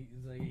you mean?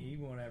 He's like, he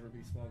won't ever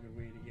be smoking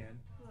weed again.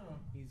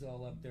 He's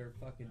all up there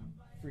fucking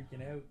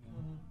freaking out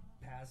and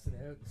passing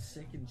out,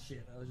 sick and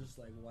shit. I was just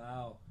like,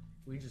 wow.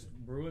 We just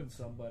ruined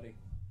somebody.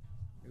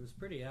 It was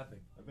pretty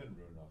epic. I've been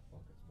ruined off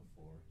buckets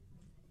before.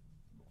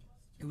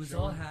 It was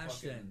all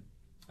hash then.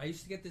 I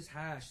used to get this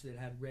hash that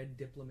had red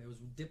diplomat. It was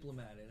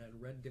diplomat. It had a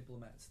red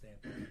diplomat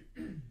stamp.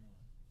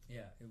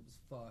 Yeah, it was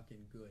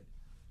fucking good.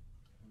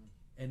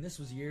 And this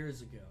was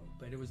years ago,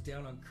 but it was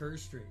down on Kerr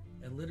Street.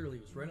 And literally,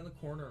 it was right on the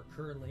corner of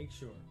Kerr and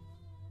Lakeshore.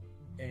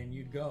 And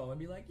you'd go and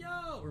be like,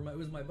 yo! Or it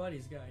was my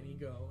buddy's guy, and he'd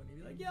go, and he'd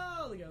be like,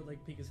 yo! The guy would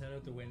like peek his head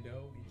out the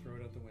window, and he'd throw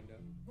it out the window.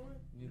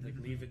 And he'd like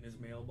leave it in his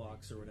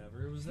mailbox or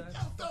whatever. It was that.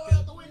 Throw it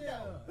out the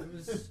window!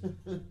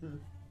 Yeah,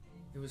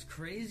 it was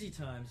crazy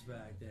times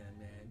back then,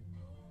 man.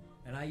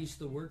 And I used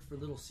to work for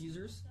Little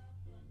Caesars,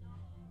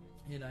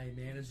 and I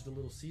managed the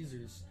Little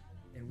Caesars,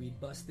 and we'd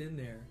bust in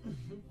there.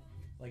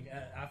 Like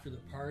after the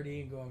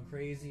party and going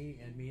crazy,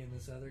 and me and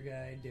this other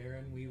guy,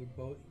 Darren,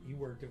 he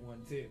worked at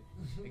one too.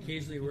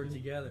 Occasionally we worked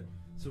together.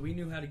 So we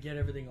knew how to get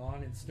everything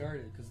on and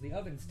started, because the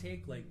ovens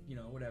take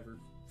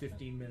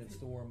 15 minutes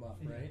to warm up,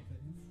 right?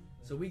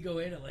 So we go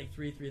in at like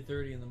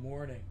 3:30 in the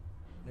morning,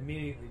 and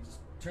immediately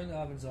just turn the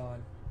ovens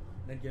on,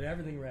 then get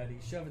everything ready,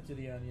 shove it to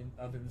the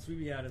ovens. We'd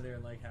be out of there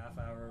in like half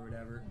hour or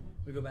whatever.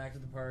 We go back to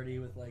the party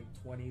with like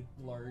 20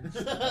 large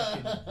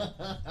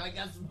I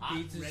got some hot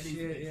pizza ready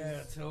shit. mixes.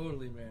 Yeah,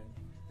 totally, man.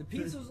 The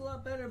pizza was a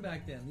lot better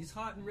back then. These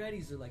hot and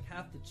readies are like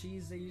half the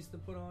cheese they used to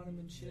put on them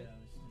and shit.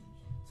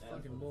 It's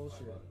fucking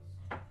bullshit.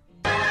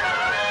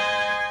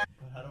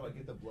 How do I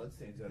get the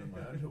bloodstains out of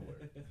my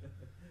underwear?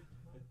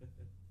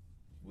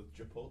 With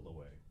Chipotle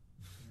way.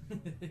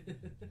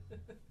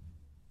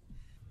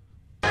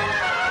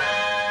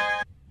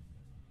 That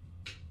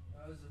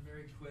was a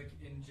very quick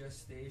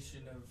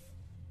ingestion of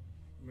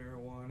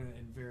marijuana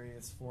and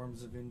various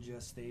forms of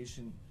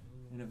ingestion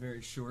in a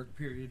very short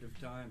period of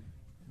time.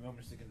 You want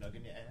me to stick a nug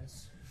in your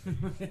ass?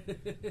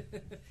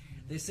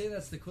 They say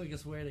that's the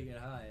quickest way to get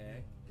high,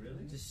 eh?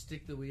 Really? Just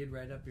stick the weed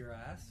right up your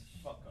ass.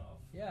 Fuck off.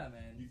 Yeah,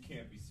 man. You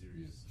can't be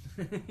serious.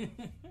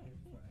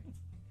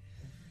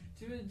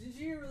 Dude, did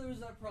you hear there was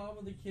that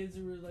problem with the kids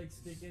who were like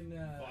sticking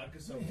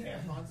vodka soaked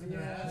tampons in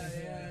their ass?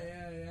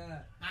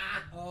 Yeah.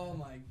 Oh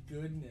my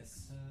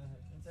goodness.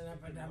 It's an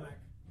epidemic.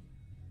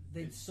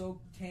 They'd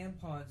soak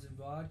tampons in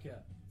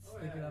vodka,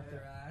 stick it up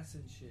their ass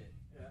and shit.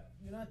 Yeah.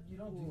 You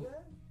don't do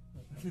that?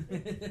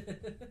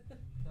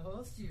 How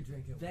else do you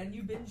drink it? Then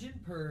you binge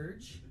and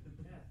purge.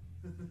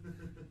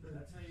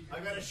 That's how you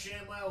I got a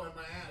ShamWow in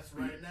my ass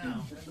right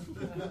now.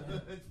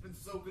 It's been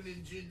soaking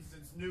in gin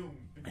since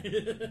noon.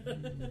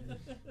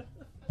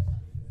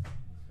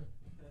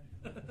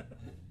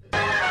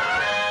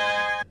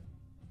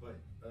 But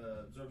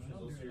absorption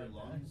is also your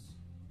lungs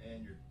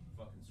and your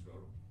fucking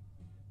scrotum.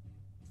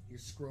 Your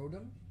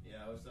scrotum?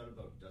 Yeah, I always thought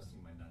about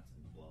dusting my nuts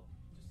and blow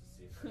just to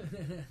see if I could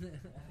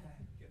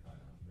get high off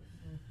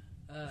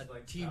it.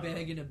 Like,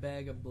 teabag in a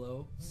bag of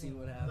blow. See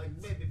what happens. Like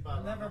maybe I'm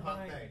about never a hot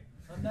buying. day.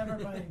 I'm never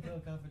buying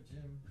coke off a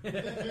gym.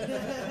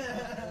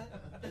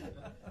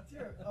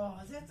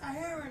 That's a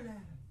hair in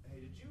that. Hey,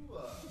 did you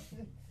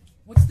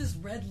What's this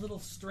red little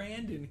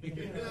strand in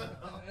here?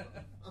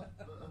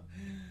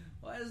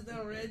 Why is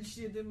there red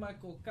shit in my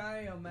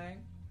cocaine,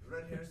 man?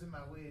 red hairs in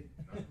my weed?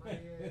 Not my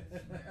ears,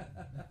 man.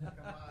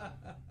 Come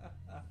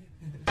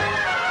on.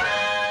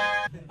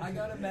 I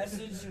got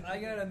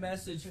a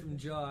message from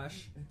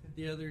Josh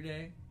the other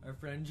day. Our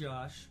friend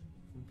Josh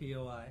from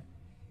POI.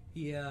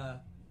 He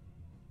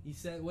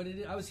said, "What did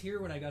it?" I was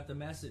here when I got the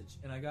message,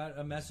 and I got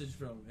a message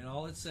from him, and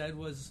all it said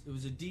was it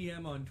was a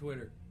DM on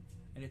Twitter,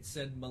 and it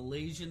said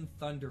Malaysian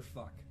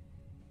thunderfuck.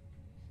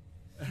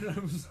 And I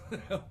was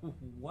like,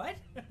 what?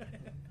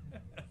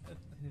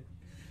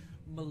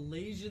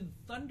 Malaysian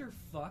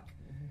thunderfuck?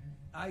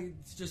 I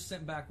just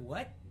sent back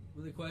what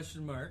with a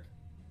question mark,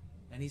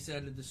 and he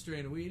said the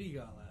strain of weed he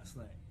got last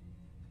night,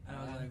 and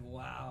I was like,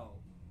 wow.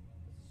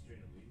 Strain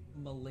of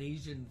weed.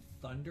 Malaysian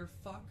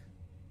thunderfuck?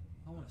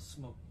 I want to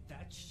smoke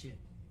that shit.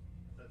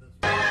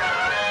 When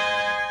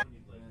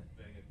you like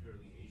bang a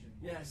curly Asian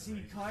boy. Yeah,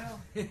 see,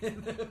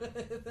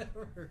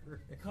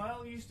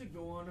 Kyle used to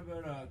go on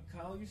about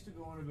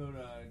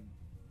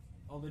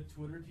all the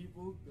Twitter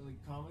people, like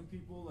comic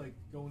people, like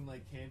going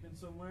like camping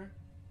somewhere.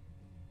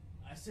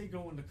 I say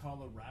going to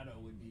Colorado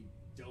would be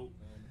dope,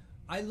 man.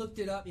 I looked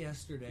it up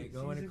yesterday,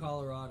 going to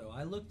Colorado.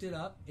 I looked it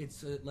up.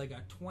 It's like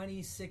a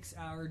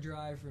 26-hour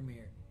drive from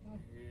here.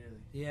 Really?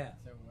 Yeah.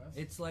 Is that west?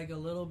 It's like a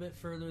little bit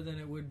further than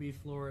it would be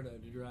Florida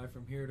to drive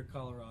from here to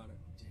Colorado.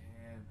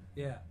 Damn.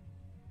 Yeah.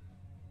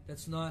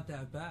 That's not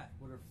that bad.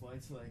 What are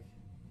flights like?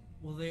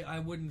 Well, I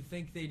wouldn't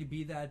think they'd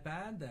be that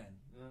bad then.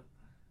 Yeah.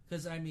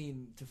 Because, I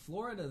mean, to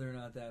Florida, they're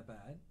not that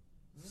bad.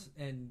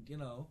 And, you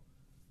know,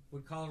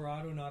 would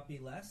Colorado not be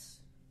less?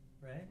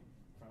 Right?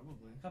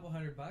 Probably. A couple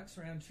 $100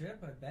 round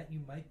trip, I bet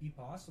you might be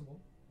possible.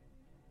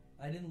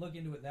 I didn't look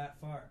into it that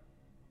far.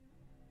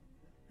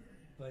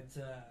 But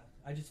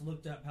I just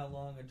looked up how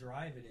long a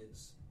drive it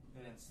is.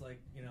 And it's like,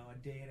 you know, a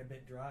day and a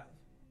bit drive.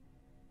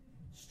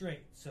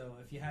 Straight. So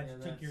if you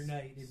took your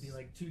night, it'd be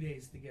like 2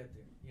 days to get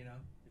there, you know?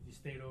 If you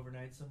stayed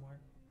overnight somewhere.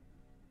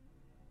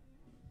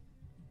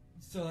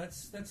 So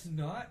that's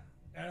not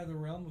out of the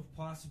realm of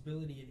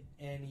possibility in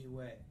any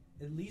way.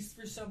 At least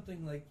for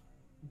something like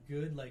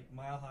good, like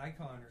Mile High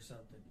Con or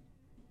something.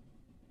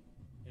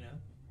 You know?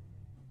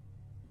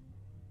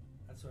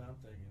 That's what I'm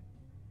thinking.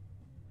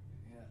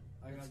 Yeah,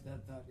 I got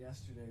that thought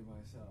yesterday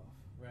myself.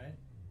 Right?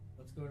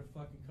 Let's go to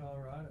fucking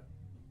Colorado.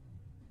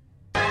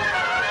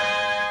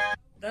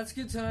 That's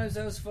good times.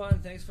 That was fun.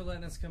 Thanks for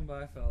letting us come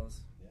by,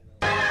 fellas.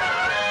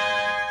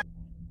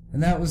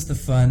 And that was the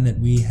fun that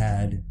we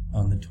had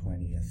on the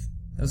 20th.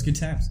 That was good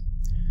times.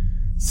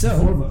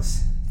 So,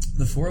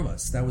 The four of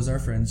us. That was our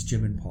friends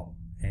Jim and Paul.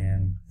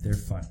 And they're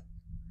fun.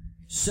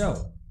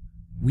 So,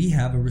 we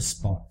have a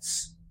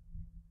response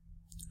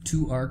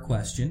to our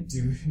question.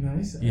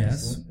 Nice.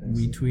 Yes,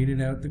 we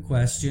tweeted out the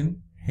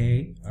question,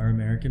 hey, our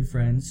American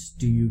friends,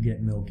 do you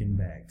get milk in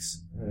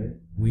bags? Right.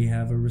 We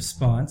have a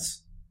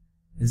response.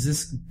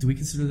 Do we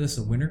consider this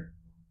a winner?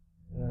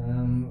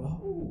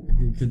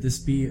 Could this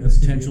be a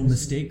potential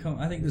mistake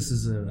comic? I think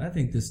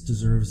this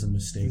deserves a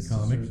mistake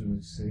comic.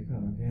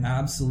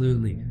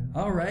 Absolutely. Yeah.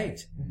 All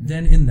right.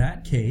 Then in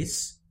that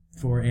case,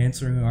 for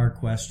answering our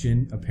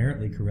question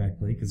apparently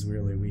correctly, because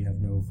really we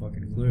have no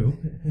fucking clue,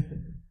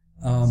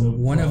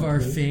 one of our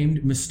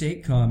famed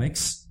mistake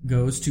comics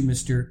goes to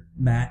Mr.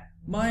 Matt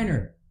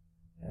Miner.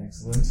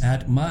 Excellent.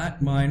 At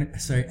Matt Miner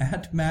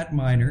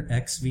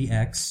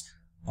XVX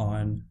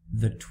on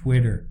the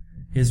Twitter.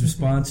 His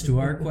response to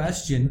our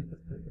question,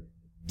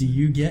 do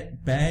you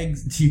get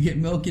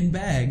milk in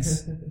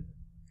bags,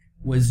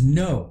 was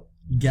no.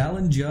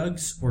 Gallon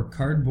jugs or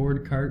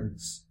cardboard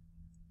cartons.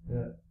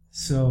 Yeah.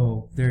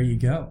 So, there you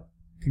go.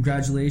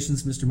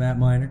 Congratulations, Mr. Matt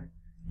Miner.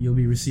 You'll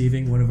be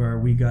receiving one of our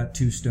We Got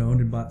Too Stoned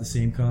and Bought the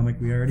Same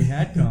Comic We Already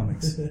Had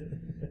comics.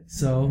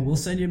 So, we'll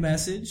send you a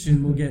message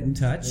and we'll get in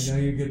touch.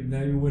 And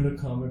now you win a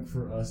comic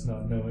for us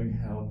not knowing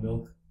how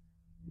milk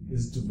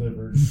is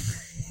delivered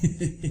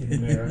in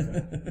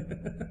America.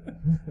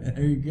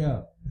 There you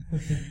go.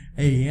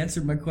 Hey, he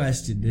answered my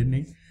question, didn't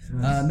he?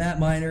 Matt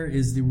Miner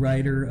is the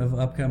writer of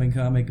upcoming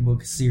comic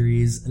book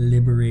series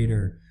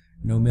Liberator.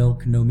 No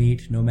milk, no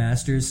meat, no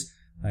masters.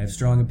 I have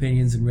strong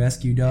opinions in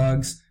rescue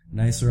dogs.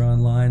 Nicer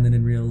online than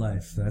in real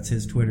life. That's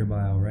his Twitter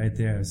bio right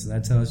there. So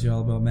that tells you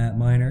all about Matt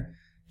Miner.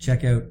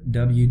 Check out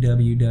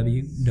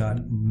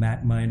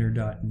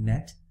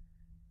www.mattminer.net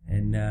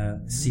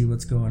and see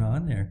what's going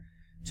on there.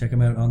 Check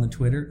him out on the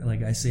Twitter,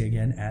 like I say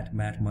again, at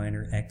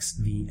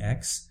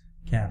MattMinerXVX,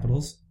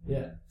 capitals.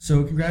 Yeah.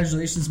 So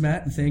congratulations,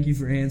 Matt, and thank you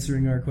for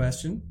answering our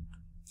question.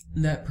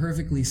 And that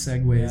perfectly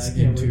segues I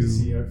can't into... wait to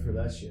see you out for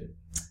that shit.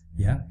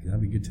 Yeah, that'd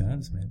be good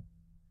times, man.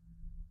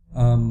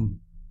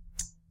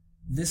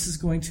 This is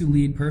going to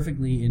lead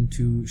perfectly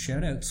into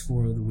shout-outs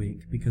for the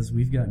week, because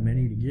we've got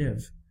many to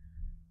give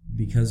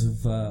because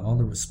of all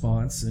the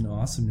response and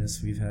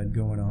awesomeness we've had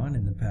going on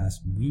in the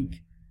past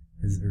week.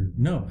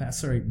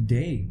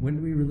 Day. When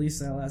did we release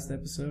that last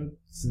episode?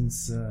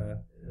 Since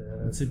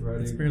it's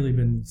barely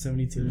been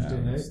 72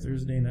 hours.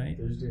 Thursday night.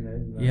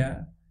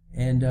 Yeah.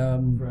 And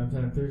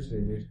Primetime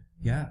Thursday, dude.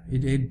 Yeah,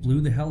 it blew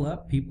the hell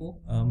up,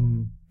 people.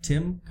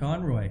 Tim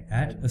Conroy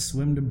at A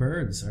Swim to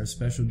Birds, our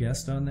special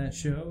guest on that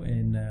show,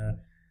 and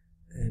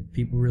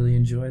people really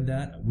enjoyed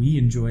that. We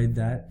enjoyed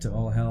that to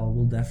all hell.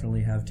 We'll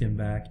definitely have Tim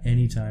back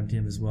anytime.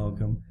 Tim is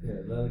welcome.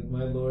 Yeah, like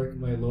my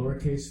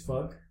lowercase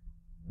fuck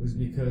was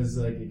because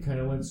like it kind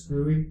of went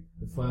screwy.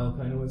 The file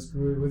kind of went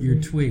screwy with your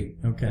me tweet.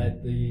 Okay.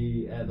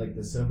 At like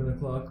the 7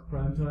 o'clock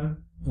prime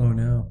time. Oh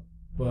no.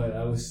 But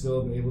I was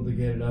still able to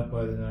get it up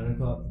by the 9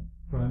 o'clock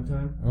prime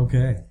time.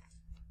 Okay.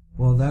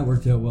 Well, that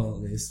worked out well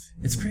at least.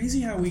 It's crazy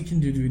how we can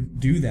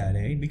do that,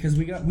 eh? Because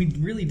we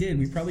really did.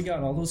 We probably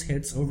got all those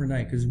hits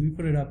overnight because we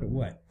put it up at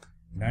what?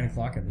 9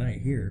 o'clock at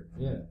night here.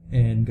 Yeah.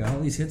 And got all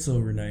these hits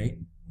overnight.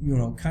 You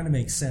know, kind of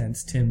makes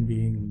sense. Tim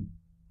being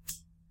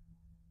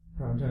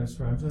Primetime's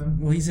primetime.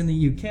 Well, he's in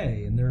the UK,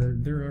 and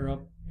they're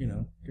up,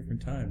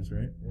 different times,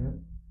 right? Yeah.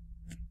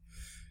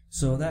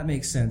 So that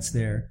makes sense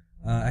there.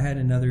 I had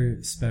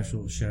another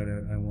special shout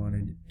out I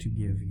wanted to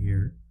give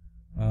here.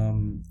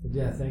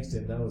 Yeah, thanks,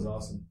 Tim. That was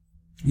awesome.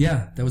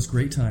 Yeah, that was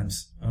great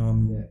times.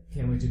 Yeah,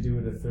 can't wait to do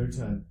it a third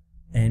time.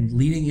 And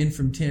leading in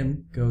from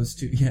Tim goes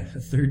to, a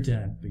third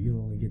time, but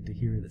you'll only get to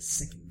hear the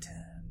second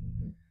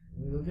time.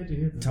 We'll get to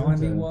hear the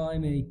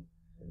Timey-wimey.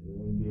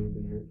 You'll only be able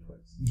to hear it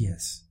twice.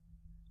 Yes.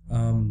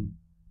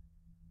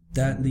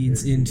 That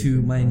leads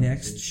into my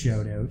next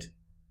shout out.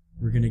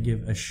 We're going to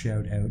give a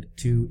shout out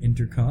to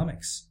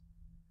Intercomics.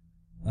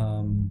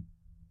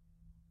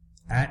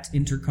 At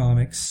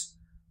Intercomics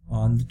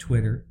on the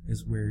Twitter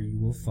is where you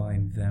will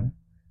find them.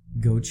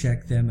 Go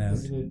check them out.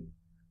 Isn't it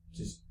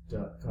just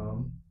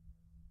 .com?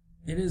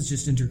 It is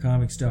just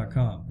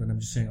intercomics.com, but I'm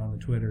just saying on the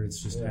Twitter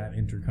it's just at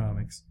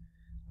Intercomics.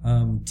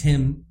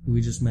 Tim, who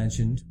we just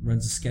mentioned,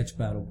 runs a sketch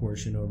battle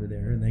portion over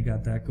there, and they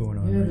got that going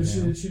on right now.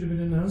 It should have been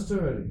announced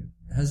already.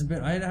 Hasn't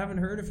been. I haven't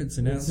heard if it's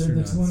announced or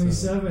not. It said the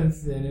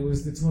 27th, so. and it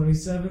was the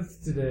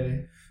 27th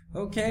today.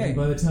 Okay. And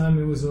by the time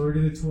it was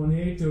already the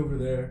 28th over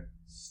there,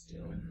 still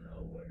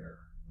nowhere.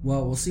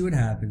 Well, we'll see what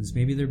happens.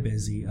 Maybe they're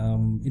busy.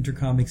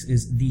 Intercomics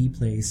is the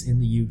place in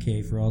the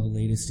UK for all the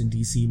latest in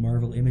DC,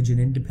 Marvel, Image, and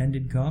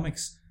independent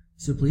comics.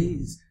 So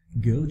please,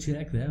 go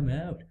check them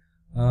out.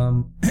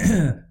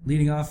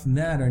 Leading off from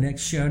that, our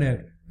next shout out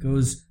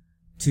goes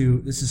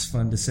to, this is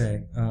fun to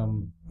say,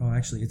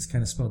 actually it's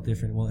kind of spelled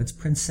different. Well, it's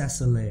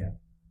Princessa Leia.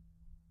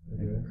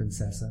 Okay.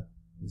 Princessa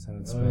is how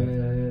it's spelled.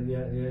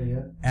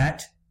 Yeah.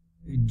 At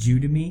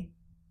Judemy.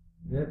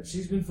 Yep,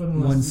 she's been fun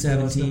the last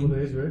couple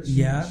days, right?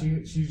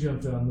 She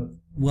jumped on the...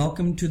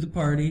 Welcome to the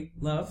party,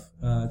 love.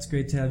 It's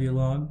great to have you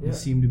along. Yeah. You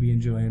seem to be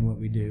enjoying what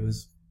we do.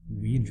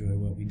 We enjoy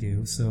what we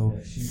do. So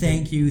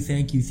thank you.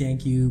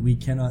 We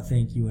cannot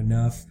thank you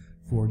enough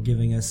for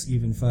giving us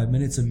even 5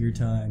 minutes of your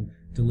time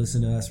to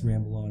listen to us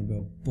ramble on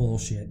about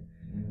bullshit.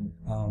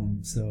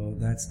 So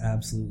that's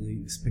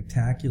absolutely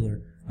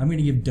spectacular. I'm going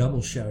to give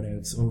double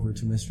shout-outs over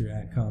to Mr.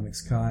 At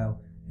Comics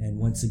Kyle. And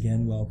once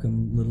again,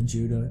 welcome little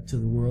Judah to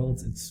the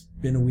world. It's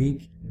been a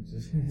week.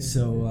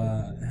 So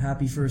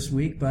happy first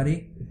week,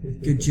 buddy.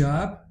 Good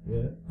job.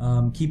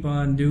 Yeah. Keep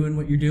on doing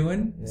what you're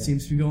doing. Yeah.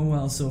 Seems to be going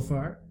well so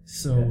far.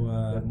 So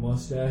that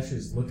mustache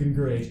is looking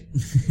great.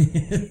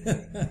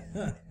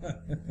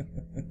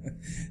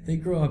 They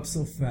grow up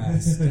so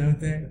fast, don't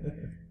they?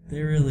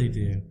 They really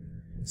do.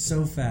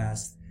 So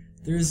fast.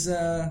 There's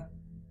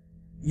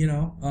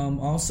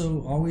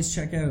also always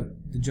check out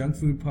the Junk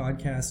Food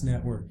Podcast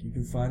Network. You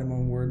can find them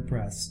on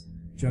WordPress.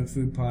 Junk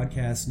Food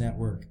Podcast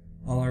Network.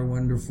 All our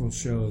wonderful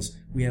shows.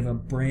 We have a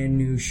brand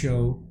new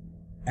show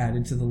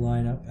added to the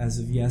lineup as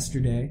of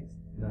yesterday.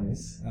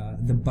 Nice.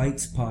 The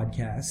Bites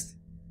Podcast,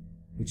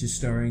 which is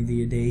starring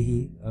the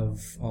Adehi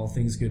of All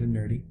Things Good and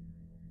Nerdy.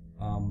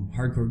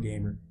 Hardcore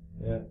Gamer.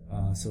 Yeah.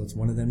 So it's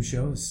one of them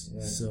shows.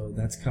 Yeah. So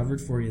that's covered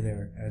for you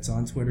there. It's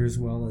on Twitter as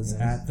well as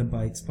at the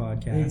Bites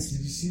Podcast. Hey, did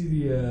you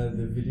see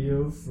the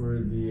video for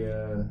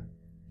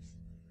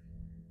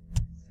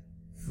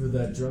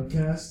that drunk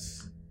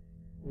cast?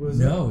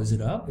 Is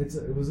it up?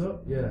 It was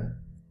up, yeah.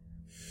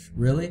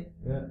 Really?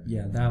 Yeah.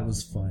 Yeah, that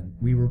was fun.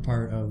 We were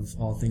part of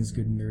All Things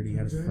Good and Nerdy.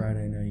 Had a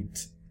Friday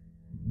night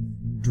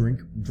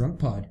drunk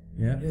pod.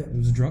 Yeah. It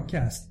was a drunk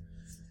cast.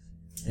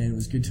 And it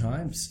was good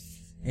times.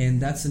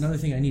 And that's another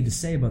thing I need to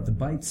say about the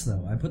Bites,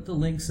 though. I put the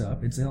links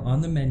up. It's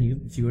on the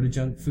menu. If you go to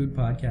Junk Food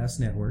Podcast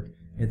Network,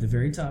 at the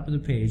very top of the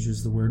page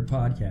is the word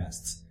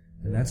podcasts.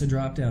 And that's a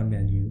drop-down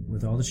menu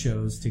with all the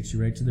shows. Takes you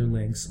right to their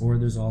links. Or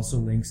there's also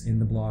links in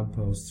the blog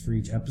posts for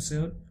each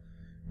episode.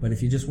 But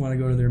if you just want to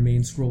go to their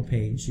main scroll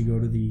page, you go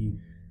to the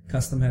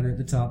custom header at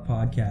the top,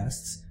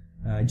 podcasts.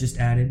 I just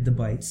added the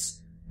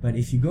Bites. But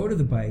if you go to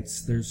the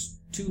Bites, there's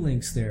 2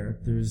 links there.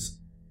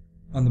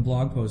 On the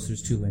blog post,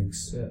 there's 2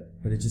 links. Yeah.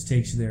 But it just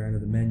takes you there under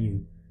the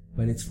menu.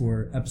 But it's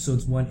for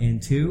episodes 1 and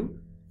 2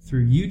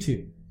 through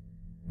YouTube,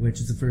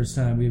 which is the first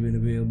time we've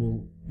been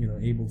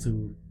able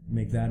to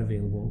make that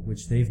available,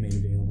 which they've made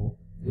available,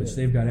 which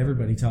they've got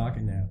everybody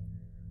talking now.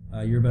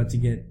 You're about to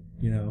get,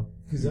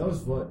 Because that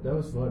was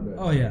fun, man.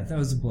 Oh, yeah, that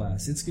was a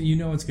blast. It's going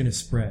to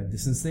spread.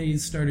 Since they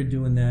started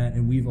doing that,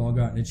 and we've all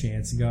gotten a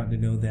chance and gotten to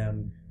know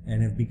them,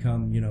 and have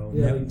become,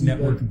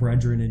 network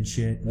brethren and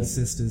shit, and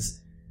sisters.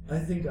 I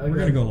think we're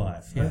going to go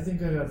live. Yeah. I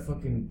think I got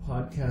fucking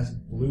podcast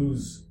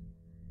blues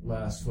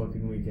last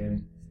fucking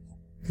weekend.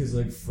 Because,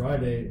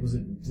 Friday, was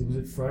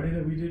it Friday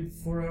that we did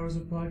 4 hours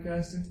of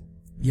podcasting?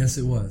 Yes,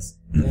 it was.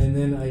 And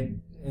then I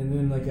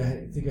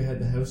think I had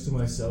the house to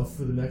myself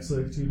for the next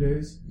 2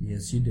 days.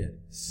 Yes, you did.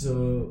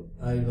 So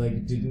I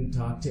didn't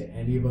talk to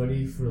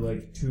anybody for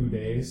 2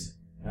 days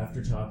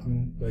after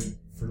talking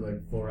for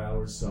 4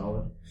 hours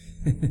solid.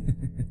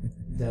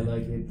 That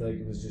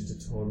it was just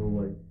a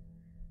total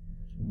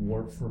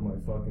warp for my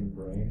fucking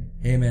brain.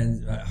 Hey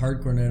man,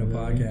 hardcore night of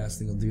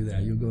podcasting will do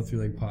that. You'll go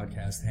through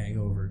podcast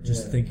hangover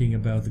just thinking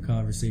about the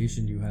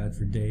conversation you had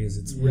for days.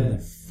 It's really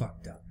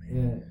fucked up,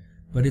 man. Yeah.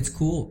 But it's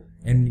cool.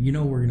 And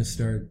we're going to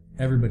start,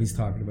 everybody's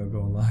talking about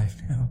going live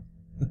now.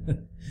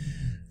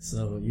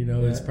 So,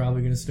 it's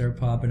probably going to start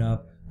popping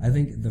up. I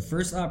think the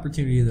first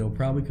opportunity that'll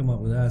probably come up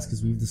with us,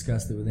 because we've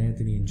discussed it with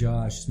Anthony and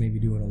Josh, is maybe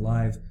doing a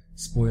live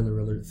spoiler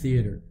alert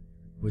theater,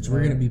 which we're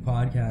going to be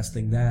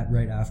podcasting that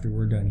right after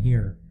we're done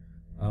here.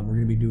 We're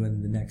going to be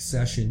doing the next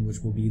session,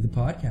 which will be the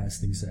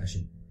podcasting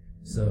session.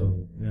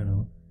 So,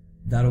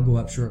 that'll go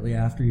up shortly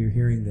after you're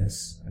hearing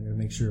this. I'm going to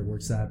make sure it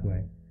works that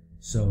way.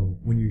 So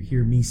when you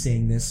hear me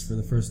saying this for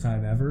the first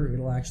time ever,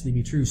 it'll actually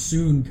be true.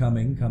 Soon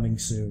coming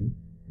soon,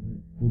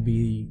 will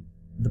be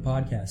the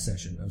podcast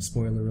session of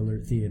Spoiler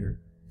Alert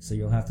Theater. So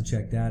you'll have to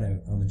check that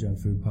out on the Junk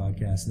Food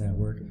Podcast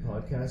Network.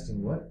 Podcasting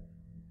what?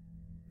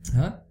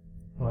 Huh?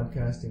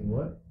 Podcasting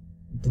what?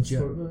 The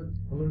Spoiler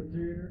Alert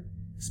Theater?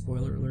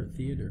 Spoiler Alert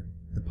Theater.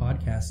 The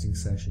podcasting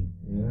session.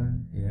 Yeah.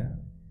 Yeah.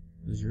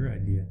 It was your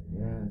idea.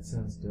 Yeah, it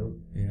sounds dope.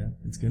 Yeah,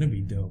 it's gonna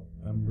be dope.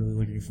 I'm really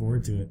looking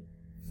forward to it.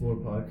 4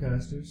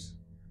 podcasters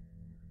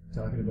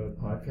talking about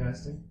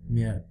podcasting.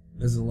 Yeah,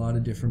 there's a lot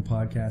of different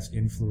podcast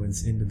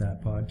influence into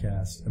that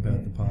podcast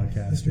about the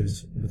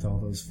podcasters with all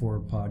those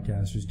 4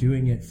 podcasters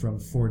doing it from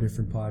 4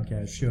 different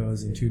podcast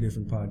shows and 2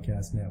 different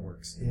podcast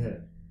networks. Yeah.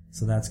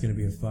 So that's going to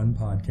be a fun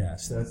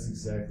podcast. That's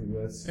exactly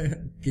what's...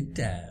 Good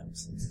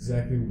times. It's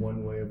exactly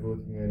one way of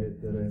looking at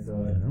it that I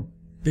thought. Yeah.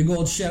 Big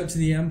old shout to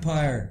the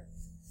Empire.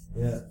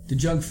 Yeah. The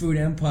Junk Food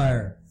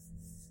Empire.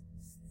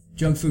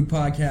 Junk Food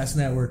Podcast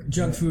Network.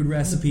 Junk Food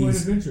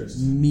Recipes. The point of interest.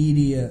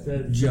 Media.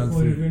 Junk the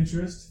point Food. of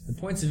interest. The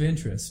points of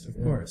interest, of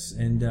course.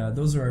 And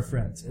those are our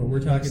friends. But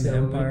we're talking the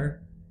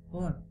Empire.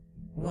 Hold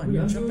on.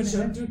 You're jumping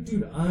ahead.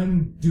 Dude,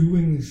 I'm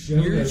doing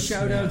shout-outs. Your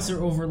shout-outs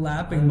are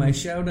overlapping my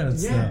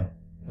shout-outs, though.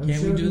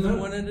 Can't we do them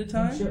one at a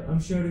time? I'm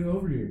shouting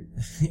over you.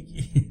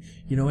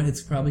 You know what?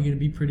 It's probably going to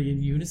be pretty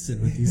in unison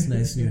with these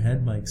nice new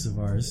head mics of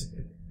ours.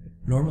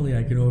 Normally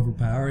I could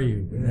overpower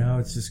you, but now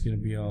it's just going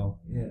to be all...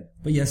 Yeah.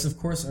 But yes, of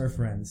course, our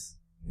friends.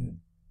 Yeah.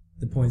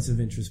 The Points of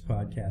Interest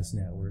Podcast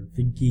Network.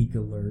 The Geek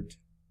Alert.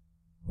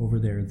 Over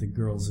there at the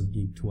Girls of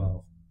Geek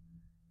 12.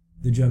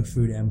 The Junk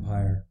Food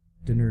Empire.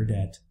 The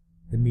Nerdette.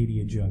 The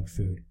Media Junk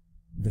Food.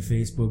 The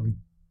Facebook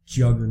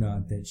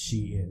juggernaut that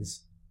she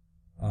is.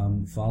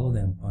 Follow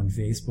them on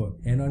Facebook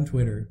and on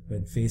Twitter,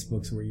 but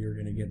Facebook's where you're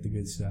going to get the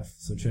good stuff,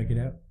 so check it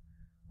out.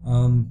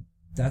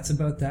 That's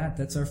about that.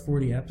 That's our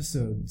 40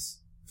 episodes.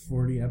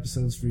 40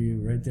 episodes for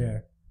you right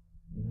there.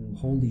 Mm-hmm.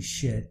 Holy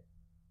shit.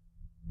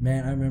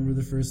 Man, I remember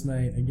the first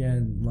night,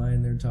 again,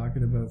 lying there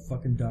talking about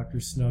fucking Dr.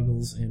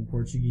 Snuggles and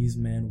Portuguese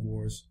Man of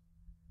Wars.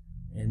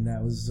 And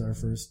that was our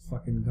first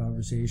fucking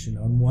conversation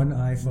on one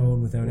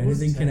iPhone without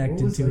anything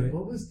connected to it.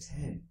 What was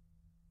 10?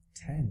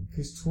 10.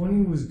 Because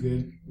 20 was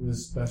good. It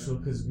was special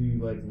because we,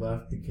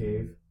 left the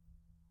cave.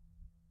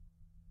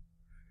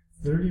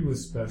 30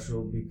 was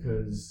special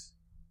because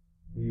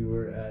we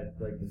were at,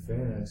 the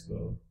Fan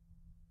Expo.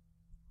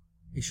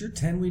 You sure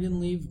 10 we didn't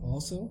leave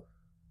also?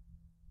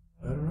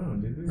 I don't know,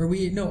 did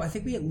we? Or I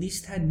think we at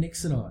least had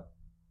Nixon on.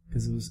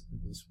 Because it was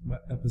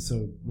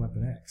episode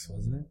Weapon X,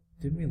 wasn't it?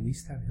 Didn't we at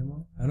least have him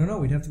on? I don't know.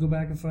 We'd have to go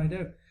back and find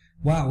out.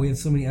 Wow, we have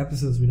so many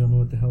episodes we don't know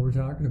what the hell we're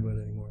talking about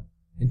anymore.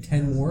 In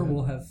 10 more,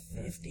 we'll have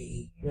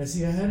 50. Yeah,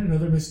 see, I had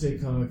another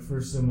mistake comic for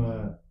some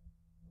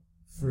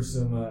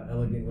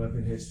Elegant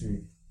Weapon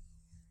history.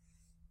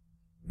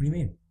 What do you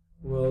mean?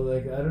 Well,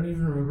 I don't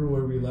even remember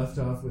where we left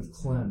off with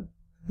Clem.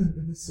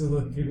 So,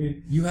 I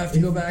mean... You have to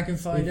go back and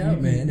find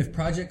out, man. If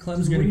Project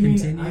Clem's going to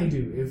continue... I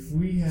do. If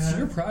we have... It's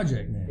your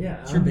project, man.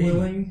 Yeah, it's your I'm baby.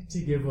 willing to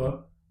give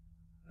up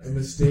a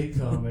mistake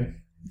comic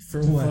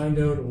for to what? find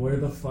out where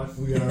the fuck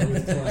we are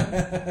with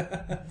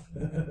Clem.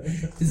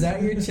 Is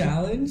that your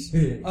challenge?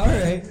 All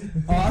right.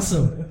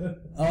 Awesome.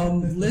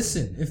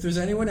 Listen, if there's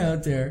anyone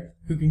out there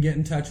who can get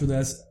in touch with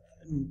us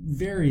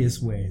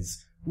various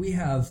ways, we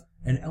have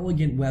an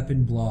Elegant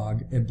Weapon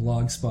blog at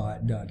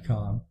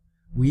blogspot.com.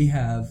 We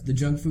have the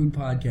Junk Food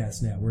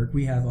Podcast Network.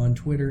 We have on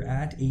Twitter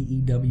at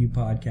AEW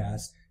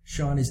Podcast.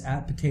 Sean is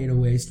at Potato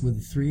Waste with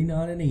a 3,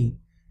 not an E.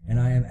 And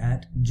I am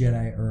at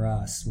Jedi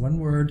Uras. One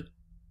word,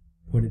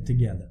 put it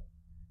together.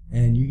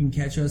 And you can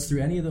catch us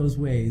through any of those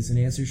ways and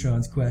answer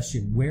Sean's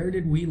question. Where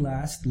did we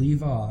last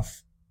leave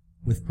off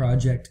with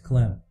Project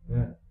Clem?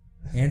 Yeah.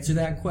 Answer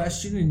that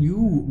question and you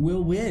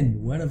will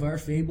win one of our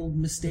fabled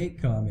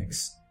mistake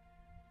comics.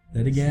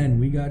 That again,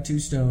 we got too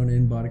stoned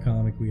and bought a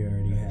comic we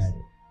already had.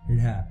 It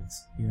happens,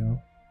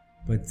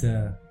 But,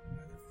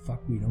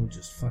 fuck, we don't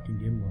just fucking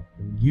give them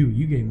a...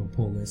 You gave them a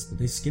pull list, but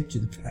they skipped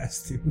you the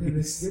past 2 weeks. Yeah,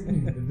 they skipped me.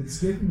 They've been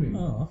skipping me.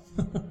 Oh.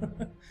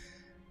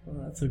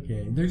 Well, that's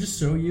okay. They're just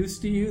so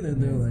used to you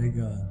that they're like,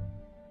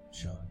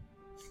 Sean.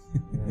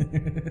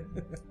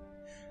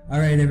 All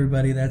right,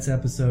 everybody, that's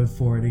episode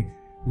 40.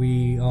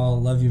 We all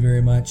love you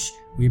very much.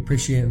 We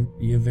appreciate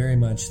you very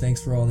much.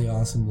 Thanks for all the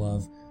awesome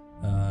love.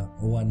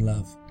 One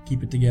love.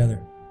 Keep it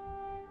together.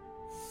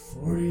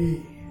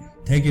 40.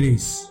 Take it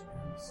easy.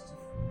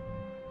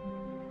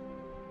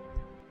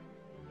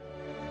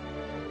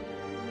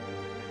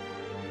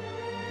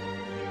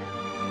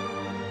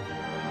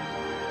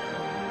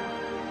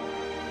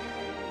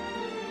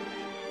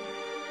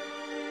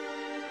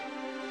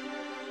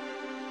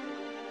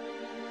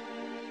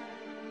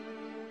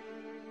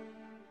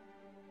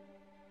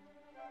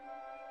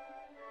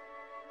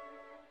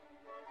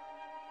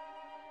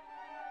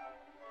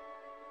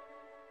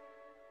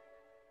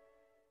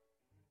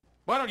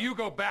 Why don't you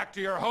go back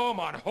to your home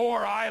on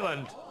Whore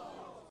Island?